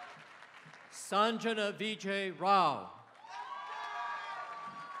 Sanjana Vijay Rao.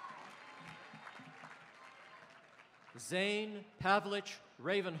 Zane Pavlich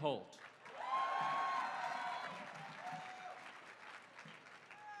Ravenholt.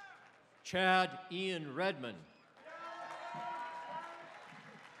 Chad Ian Redman.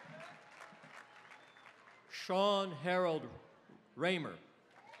 Sean Harold Raymer.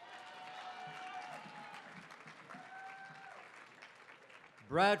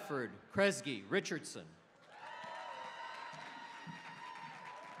 Bradford Kresge Richardson.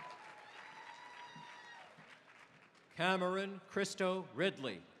 Cameron Christo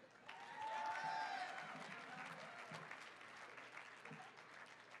Ridley.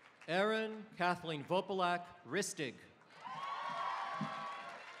 Erin Kathleen Vopolak Ristig.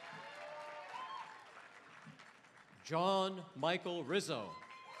 John Michael Rizzo.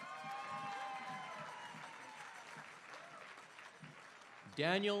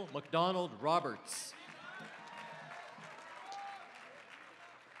 Daniel McDonald Roberts.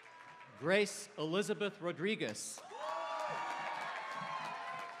 Grace Elizabeth Rodriguez.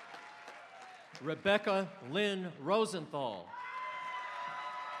 Rebecca Lynn Rosenthal.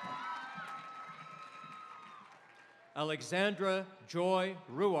 Alexandra Joy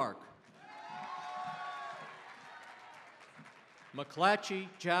Ruark. McClatchy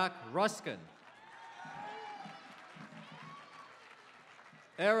Jack Ruskin.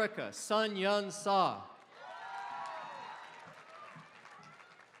 Erica Sun Yun Sa.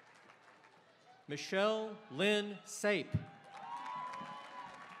 Michelle Lynn Sape.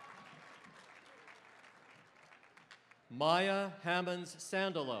 Maya Hammonds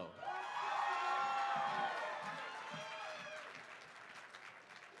Sandalo.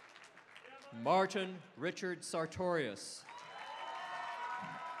 Martin Richard Sartorius.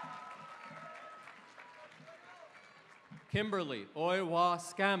 Kimberly Oiwa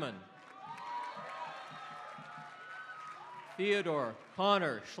Scammon. Theodore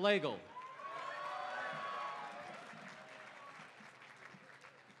Connor Schlegel.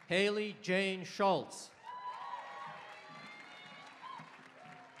 Haley Jane Schultz.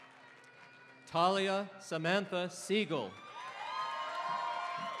 Talia Samantha Siegel.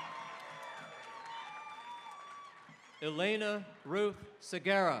 Elena Ruth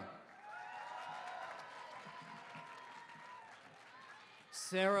Segura.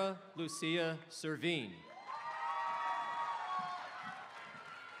 Sarah Lucia Servine.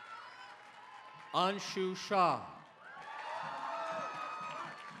 Anshu Shah.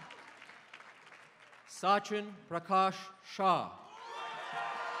 Sachin Prakash Shah.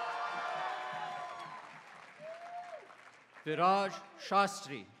 Viraj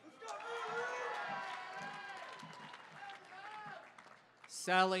Shastri.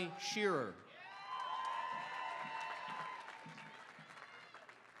 Sally Shearer.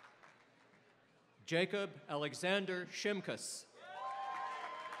 Jacob Alexander Shimkus.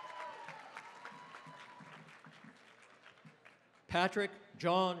 Patrick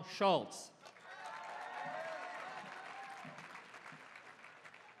John Schultz.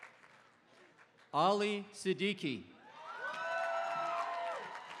 Ali Siddiqui.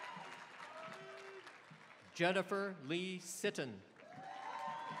 Jennifer Lee Sitton.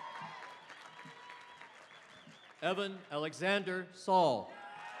 Evan Alexander Saul.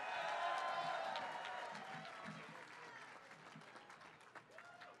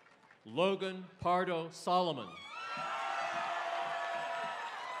 Logan Pardo Solomon.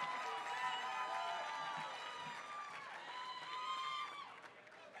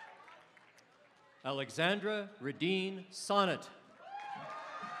 Alexandra Redine Sonnet.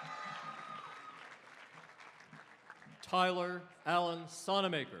 Tyler Allen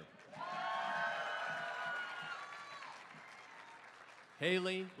Sonnemaker.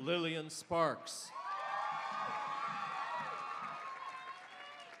 Haley Lillian Sparks.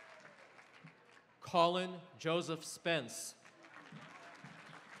 Colin Joseph Spence.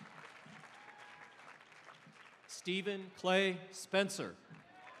 Stephen Clay Spencer.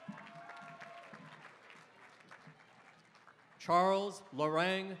 Charles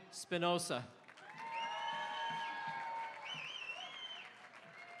Lorang Spinoza.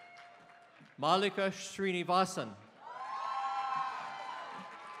 Malika Srinivasan.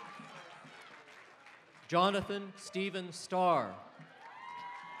 Jonathan Stephen Starr.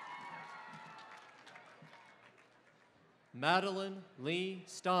 Madeline Lee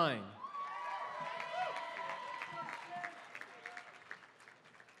Stein.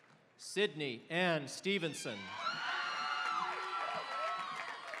 Sydney Ann Stevenson.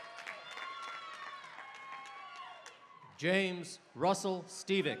 James Russell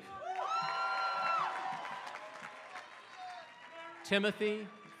Stevick. Timothy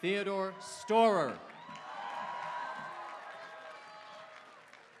Theodore Storer.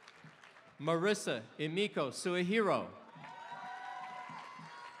 Marissa Emiko Suehiro.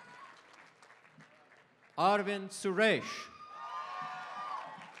 Arvind Suresh.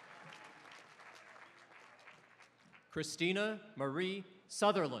 Christina Marie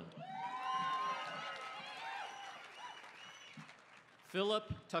Sutherland.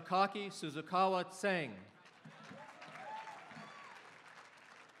 Philip Takaki Suzukawa Tseng.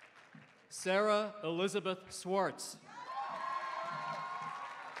 Sarah Elizabeth Swartz.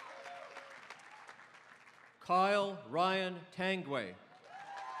 Kyle Ryan Tangway.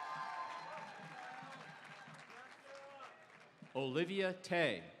 Olivia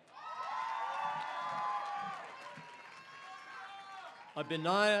Tay.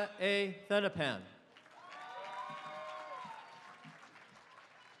 Abinaya A. Thenapan.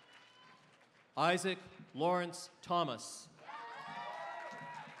 Isaac Lawrence Thomas.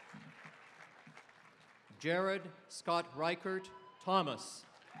 Jared Scott Reichert Thomas.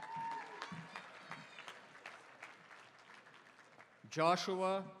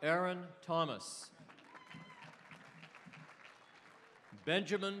 Joshua Aaron Thomas.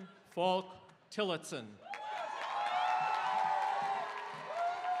 Benjamin Falk Tillotson.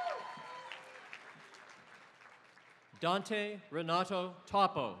 Dante Renato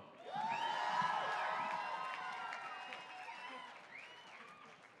Topo.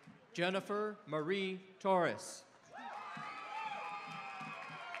 Jennifer Marie Torres.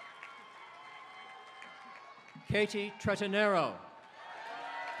 Katie Tretanero.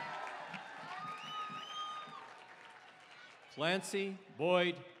 Clancy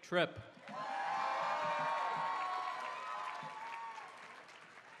Boyd Tripp.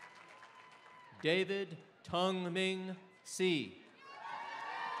 David Tung Ming Si.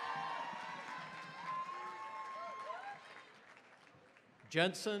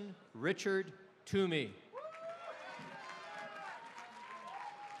 Jensen Richard Toomey.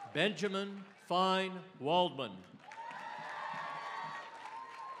 Benjamin Fine Waldman.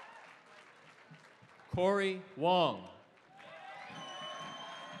 Corey Wong.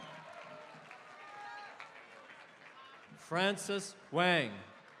 Francis Wang.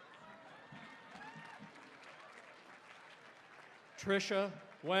 Tricia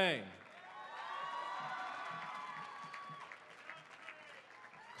Wang.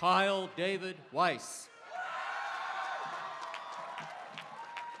 Kyle David Weiss.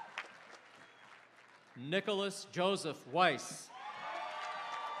 Nicholas Joseph Weiss.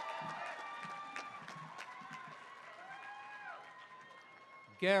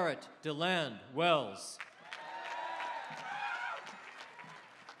 Garrett DeLand Wells.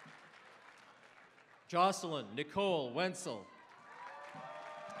 Jocelyn Nicole Wenzel.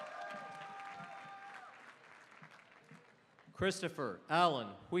 Christopher Allen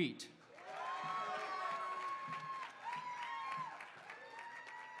Wheat.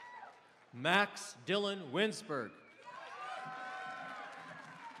 Max Dillon Winsberg.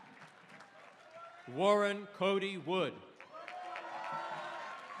 Warren Cody Wood.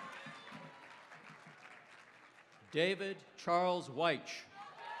 David Charles Weich.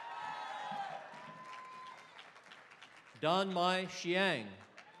 Don Mai Xiang.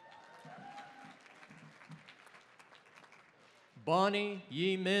 Bonnie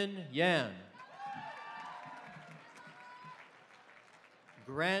Yi Min Yan.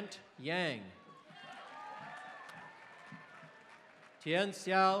 Grant Yang. Tian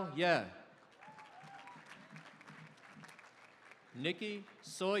Xiao Ye. Nikki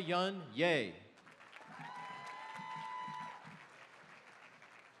Soyun Ye.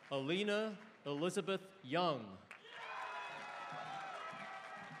 Alina Elizabeth Young.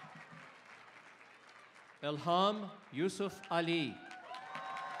 Ilham Yusuf Ali.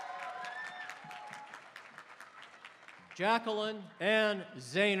 Jacqueline Ann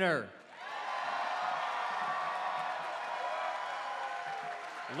Zahner.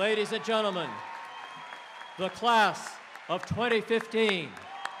 Ladies and gentlemen, the class of 2015.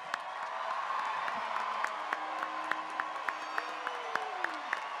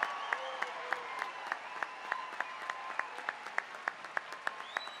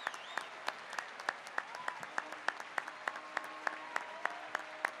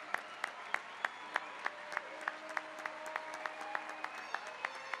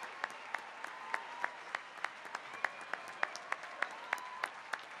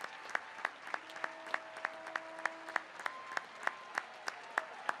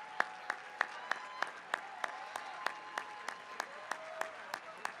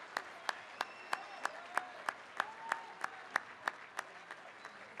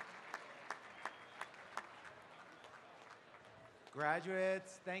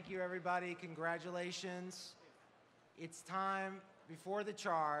 Graduates, thank you everybody, congratulations. It's time, before the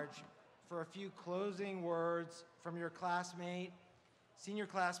charge, for a few closing words from your classmate, Senior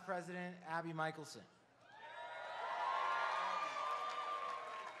Class President Abby Michelson.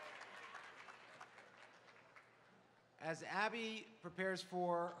 As Abby prepares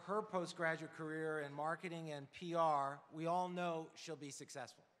for her postgraduate career in marketing and PR, we all know she'll be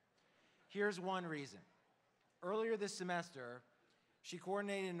successful. Here's one reason. Earlier this semester, she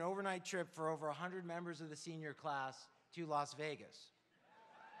coordinated an overnight trip for over 100 members of the senior class to Las Vegas.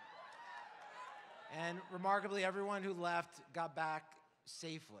 And remarkably, everyone who left got back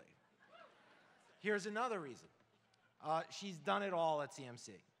safely. Here's another reason. She's done it all at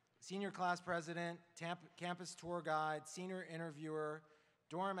CMC. Senior class president, campus tour guide, senior interviewer,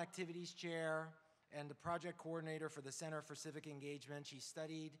 dorm activities chair, and the project coordinator for the Center for Civic Engagement. She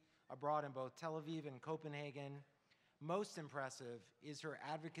studied abroad in both Tel Aviv and Copenhagen. Most impressive is her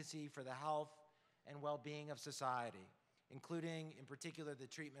advocacy for the health and well-being of society, including, in particular, the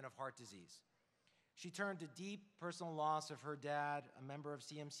treatment of heart disease. She turned the deep personal loss of her dad, a member of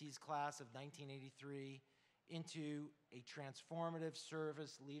CMC's class of 1983, into a transformative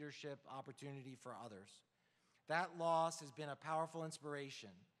service leadership opportunity for others. That loss has been a powerful inspiration,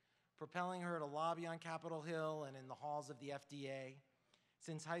 propelling her to lobby on Capitol Hill and in the halls of the FDA.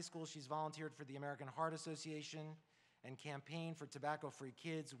 Since high school, she's volunteered for the American Heart Association and campaigned for tobacco-free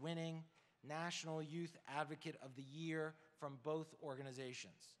kids, winning National Youth Advocate of the Year from both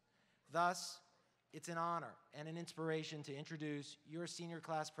organizations. Thus, it's an honor and an inspiration to introduce your senior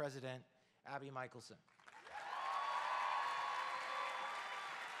class president, Abby Michelson.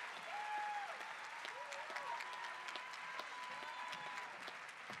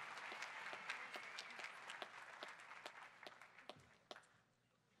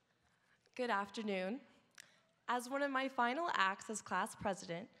 Good afternoon. As one of my final acts as class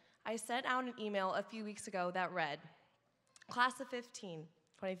president, I sent out an email a few weeks ago that read, Class of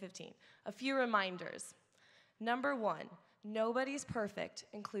 2015, a few reminders. Number 1, nobody's perfect,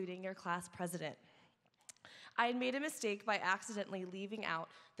 including your class president. I had made a mistake by accidentally leaving out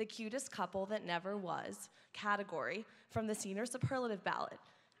the cutest couple that never was category from the senior superlative ballot,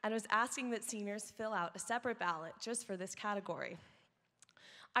 and was asking that seniors fill out a separate ballot just for this category.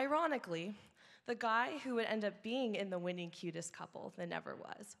 Ironically, the guy who would end up being in the winning cutest couple that never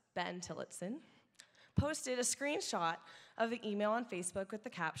was, Ben Tillotson, posted a screenshot of the email on Facebook with the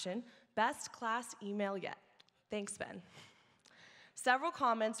caption, "Best class email yet. Thanks, Ben." Several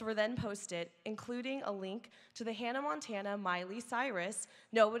comments were then posted, including a link to the Hannah Montana Miley Cyrus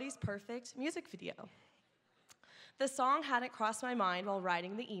Nobody's Perfect music video. The song hadn't crossed my mind while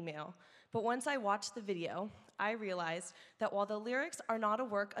writing the email, but once I watched the video, I realized that while the lyrics are not a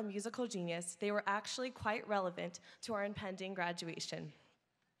work of musical genius, they were actually quite relevant to our impending graduation.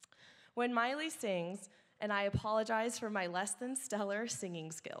 When Miley sings, and I apologize for my less than stellar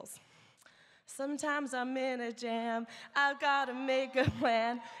singing skills. Sometimes I'm in a jam, I've gotta make a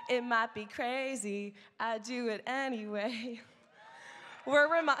plan. It might be crazy, I do it anyway. We're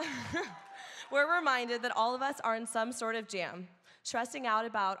reminded that all of us are in some sort of jam, stressing out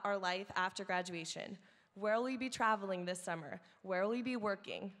about our life after graduation. Where will we be traveling this summer? Where will we be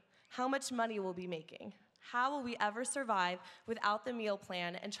working? How much money will we be making? How will we ever survive without the meal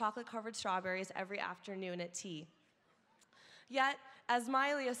plan and chocolate-covered strawberries every afternoon at tea? Yet, as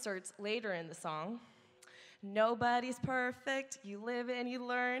Miley asserts later in the song, nobody's perfect, you live it and you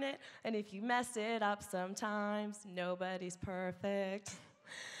learn it, and if you mess it up sometimes, nobody's perfect.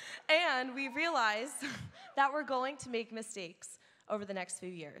 And we realize that we're going to make mistakes over the next few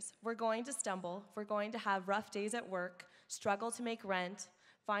years. We're going to stumble, we're going to have rough days at work, struggle to make rent,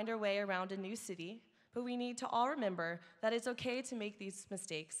 find our way around a new city, but we need to all remember that it's okay to make these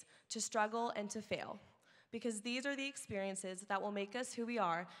mistakes, to struggle and to fail, because these are the experiences that will make us who we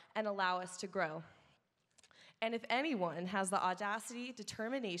are and allow us to grow. And if anyone has the audacity,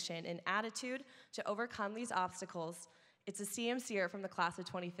 determination, and attitude to overcome these obstacles, it's a CMCer from the class of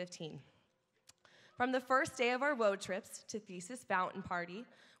 2015. From the first day of our road trips to thesis fountain party,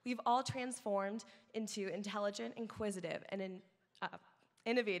 we've all transformed into intelligent, inquisitive, and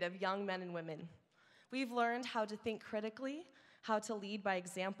innovative young men and women. We've learned how to think critically, how to lead by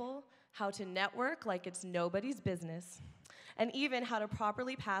example, how to network like it's nobody's business, and even how to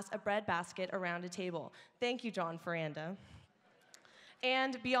properly pass a bread basket around a table. Thank you, John Ferranda.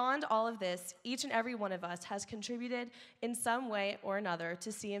 And beyond all of this, each and every one of us has contributed in some way or another to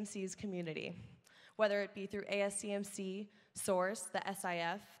CMC's community, whether it be through ASCMC, SOURCE, the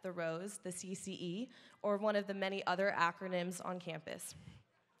SIF, the ROSE, the CCE, or one of the many other acronyms on campus.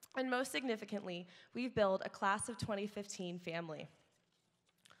 And most significantly, we've built a class of 2015 family.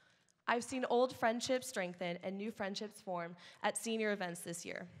 I've seen old friendships strengthen and new friendships form at senior events this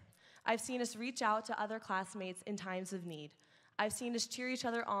year. I've seen us reach out to other classmates in times of need. I've seen us cheer each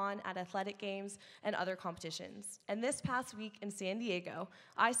other on at athletic games and other competitions. And this past week in San Diego,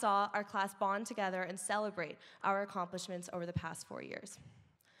 I saw our class bond together and celebrate our accomplishments over the past 4 years.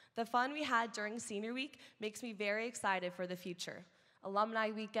 The fun we had during senior week makes me very excited for the future.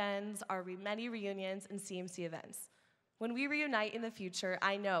 Alumni weekends, our many reunions, and CMC events. When we reunite in the future,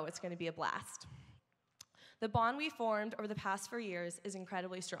 I know it's going to be a blast. The bond we formed over the past 4 years is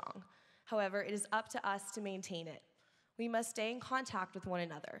incredibly strong. However, it is up to us to maintain it. We must stay in contact with one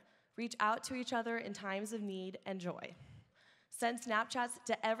another, reach out to each other in times of need and joy. Send Snapchats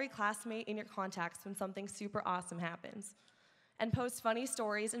to every classmate in your contacts when something super awesome happens. And post funny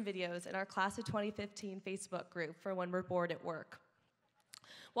stories and videos in our Class of 2015 Facebook group for when we're bored at work.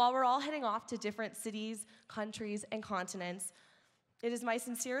 While we're all heading off to different cities, countries, and continents, it is my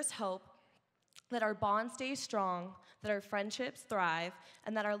sincerest hope that our bond stays strong, that our friendships thrive,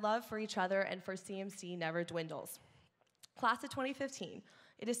 and that our love for each other and for CMC never dwindles. Class of 2015,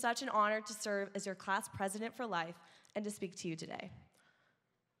 it is such an honor to serve as your class president for life and to speak to you today.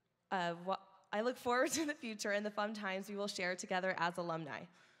 I look forward to the future and the fun times we will share together as alumni.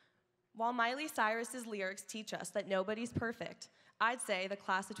 While Miley Cyrus's lyrics teach us that nobody's perfect, I'd say the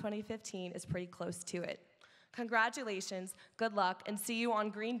class of 2015 is pretty close to it. Congratulations, good luck, and see you on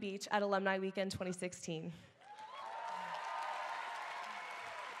Green Beach at Alumni Weekend 2016.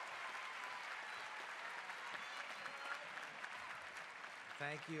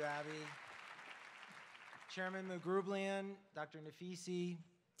 Thank you, Abby. Chairman Magrublian, Dr. Nafisi,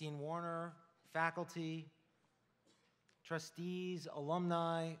 Dean Warner, faculty, trustees,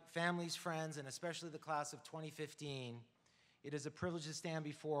 alumni, families, friends, and especially the class of 2015, it is a privilege to stand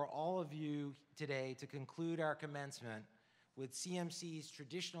before all of you today to conclude our commencement with CMC's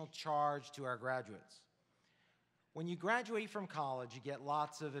traditional charge to our graduates. When you graduate from college, you get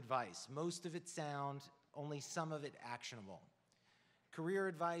lots of advice. Most of it sound, only some of it actionable. Career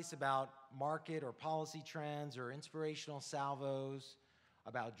advice about market or policy trends or inspirational salvos,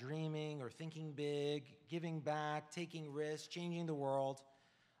 about dreaming or thinking big, giving back, taking risks, changing the world.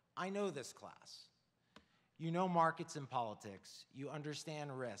 I know this class. You know markets and politics. You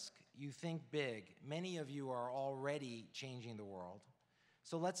understand risk. You think big. Many of you are already changing the world.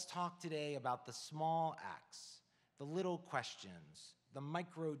 So let's talk today about the small acts, the little questions, the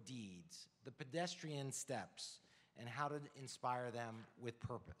micro deeds, the pedestrian steps, and how to inspire them with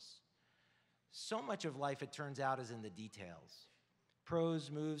purpose. So much of life, it turns out, is in the details. Prose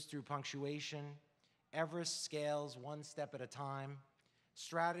moves through punctuation. Everest scales one step at a time.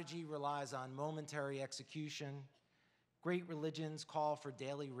 Strategy relies on momentary execution. Great religions call for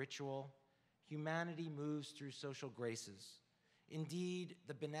daily ritual. Humanity moves through social graces. Indeed,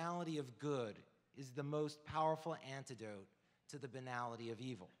 the banality of good is the most powerful antidote to the banality of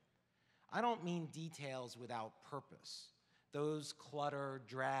evil. I don't mean details without purpose. Those clutter,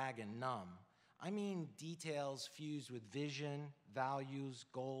 drag, and numb. I mean details fused with vision, values,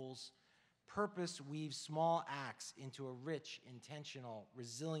 goals. Purpose weaves small acts into a rich, intentional,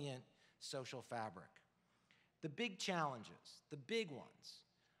 resilient social fabric. The big challenges, the big ones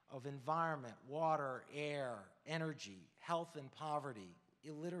of environment, water, air, energy, health and poverty,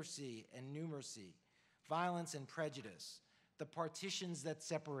 illiteracy and numeracy, violence and prejudice, the partitions that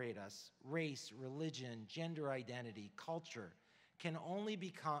separate us, race, religion, gender identity, culture, can only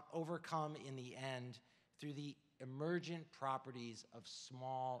be overcome in the end through the emergent properties of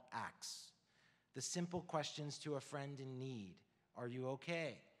small acts. The simple questions to a friend in need. Are you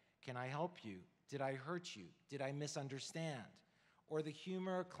okay? Can I help you? Did I hurt you? Did I misunderstand? Or the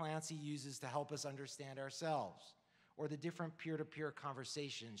humor Clancy uses to help us understand ourselves. Or the different peer-to-peer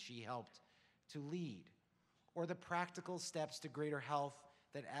conversations she helped to lead. Or the practical steps to greater health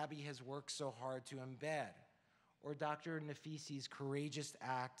that Abby has worked so hard to embed. or Dr. Nafisi's courageous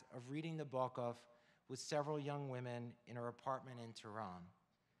act of reading the Bokov with several young women in her apartment in Tehran.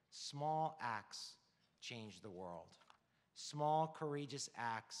 Small acts change the world. Small, courageous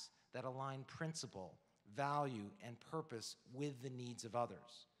acts that align principle, value, and purpose with the needs of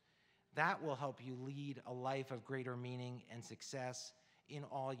others. That will help you lead a life of greater meaning and success in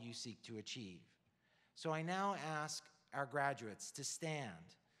all you seek to achieve. So I now ask our graduates to stand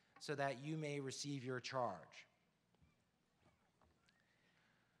so that you may receive your charge.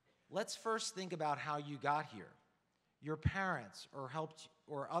 Let's first think about how you got here, your parents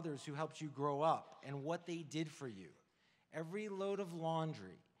or others who helped you grow up and what they did for you. Every load of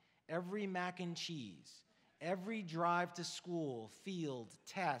laundry, every mac and cheese, every drive to school, field,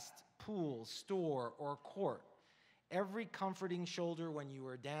 test, pool, store, or court, every comforting shoulder when you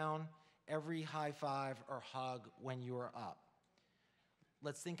were down, every high five or hug when you were up.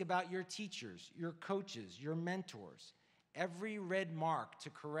 Let's think about your teachers, your coaches, your mentors, every red mark to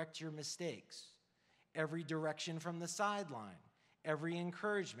correct your mistakes, every direction from the sideline, every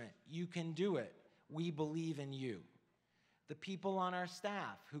encouragement, you can do it, we believe in you. The people on our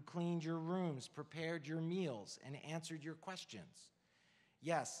staff who cleaned your rooms, prepared your meals, and answered your questions.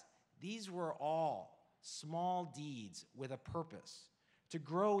 Yes, these were all small deeds with a purpose, to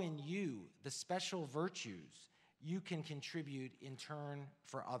grow in you the special virtues you can contribute in turn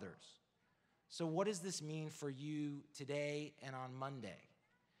for others. So what does this mean for you today and on Monday?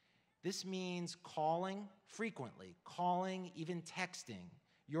 This means calling frequently, even texting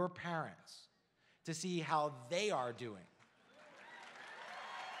your parents to see how they are doing.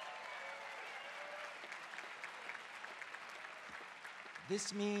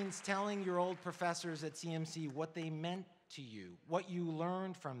 This means telling your old professors at CMC what they meant to you, what you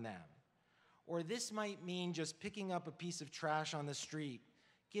learned from them. Or this might mean just picking up a piece of trash on the street,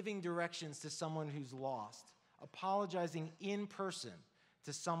 giving directions to someone who's lost, apologizing in person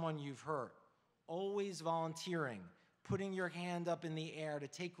to someone you've hurt, always volunteering, putting your hand up in the air to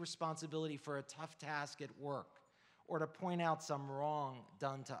take responsibility for a tough task at work, or to point out some wrong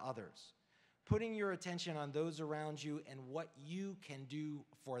done to others. Putting your attention on those around you and what you can do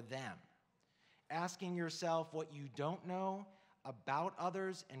for them. Asking yourself what you don't know about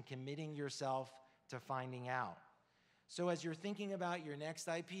others and committing yourself to finding out. So as you're thinking about your next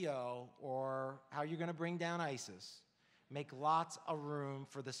IPO or how you're going to bring down ISIS, make lots of room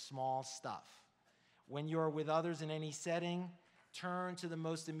for the small stuff. When you're with others in any setting, turn to the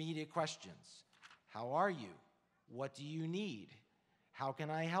most immediate questions. How are you? What do you need? How can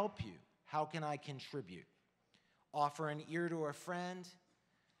I help you? How can I contribute? Offer an ear to a friend.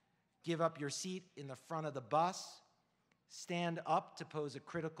 Give up your seat in the front of the bus. Stand up to pose a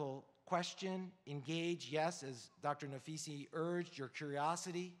critical question. Engage, yes, as Dr. Nafisi urged, your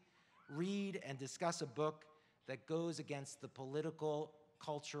curiosity. Read and discuss a book that goes against the political,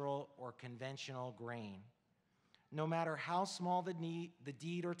 cultural, or conventional grain. No matter how small the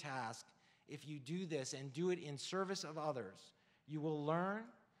deed or task, if you do this and do it in service of others, you will learn,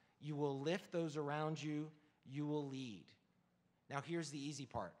 you will lift those around you, you will lead. Now here's the easy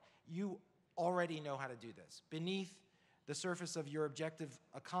part. You already know how to do this. Beneath the surface of your objective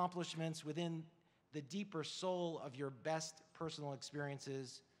accomplishments, within the deeper soul of your best personal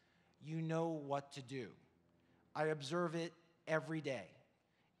experiences, you know what to do. I observe it every day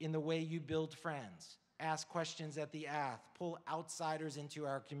in the way you build friends, ask questions at the Ath, pull outsiders into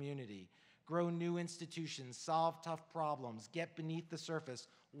our community, grow new institutions, solve tough problems, get beneath the surface,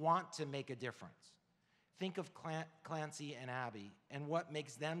 want to make a difference. Think of Clancy and Abby and what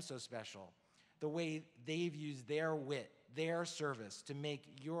makes them so special, the way they've used their wit, their service to make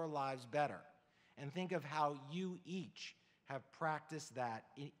your lives better. And think of how you each have practiced that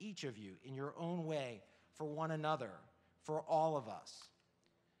in each of you in your own way for one another, for all of us.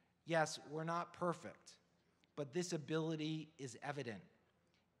 Yes, we're not perfect, but this ability is evident.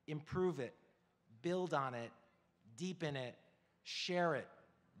 Improve it, build on it, deepen it, share it.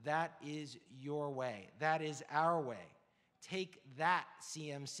 That is your way. That is our way. Take that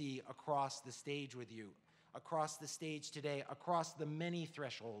CMC across the stage with you, across the stage today, across the many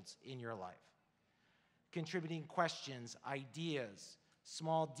thresholds in your life. Contributing questions, ideas,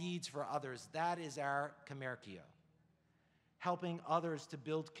 small deeds for others, that is our Commercio. Helping others to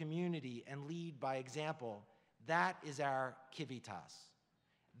build community and lead by example, that is our Civitas.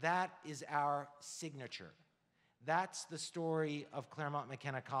 That is our signature. That's the story of Claremont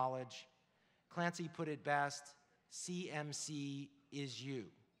McKenna College. Clancy put it best, CMC is you.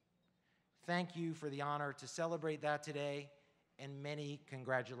 Thank you for the honor to celebrate that today, and many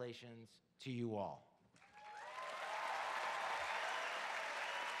congratulations to you all.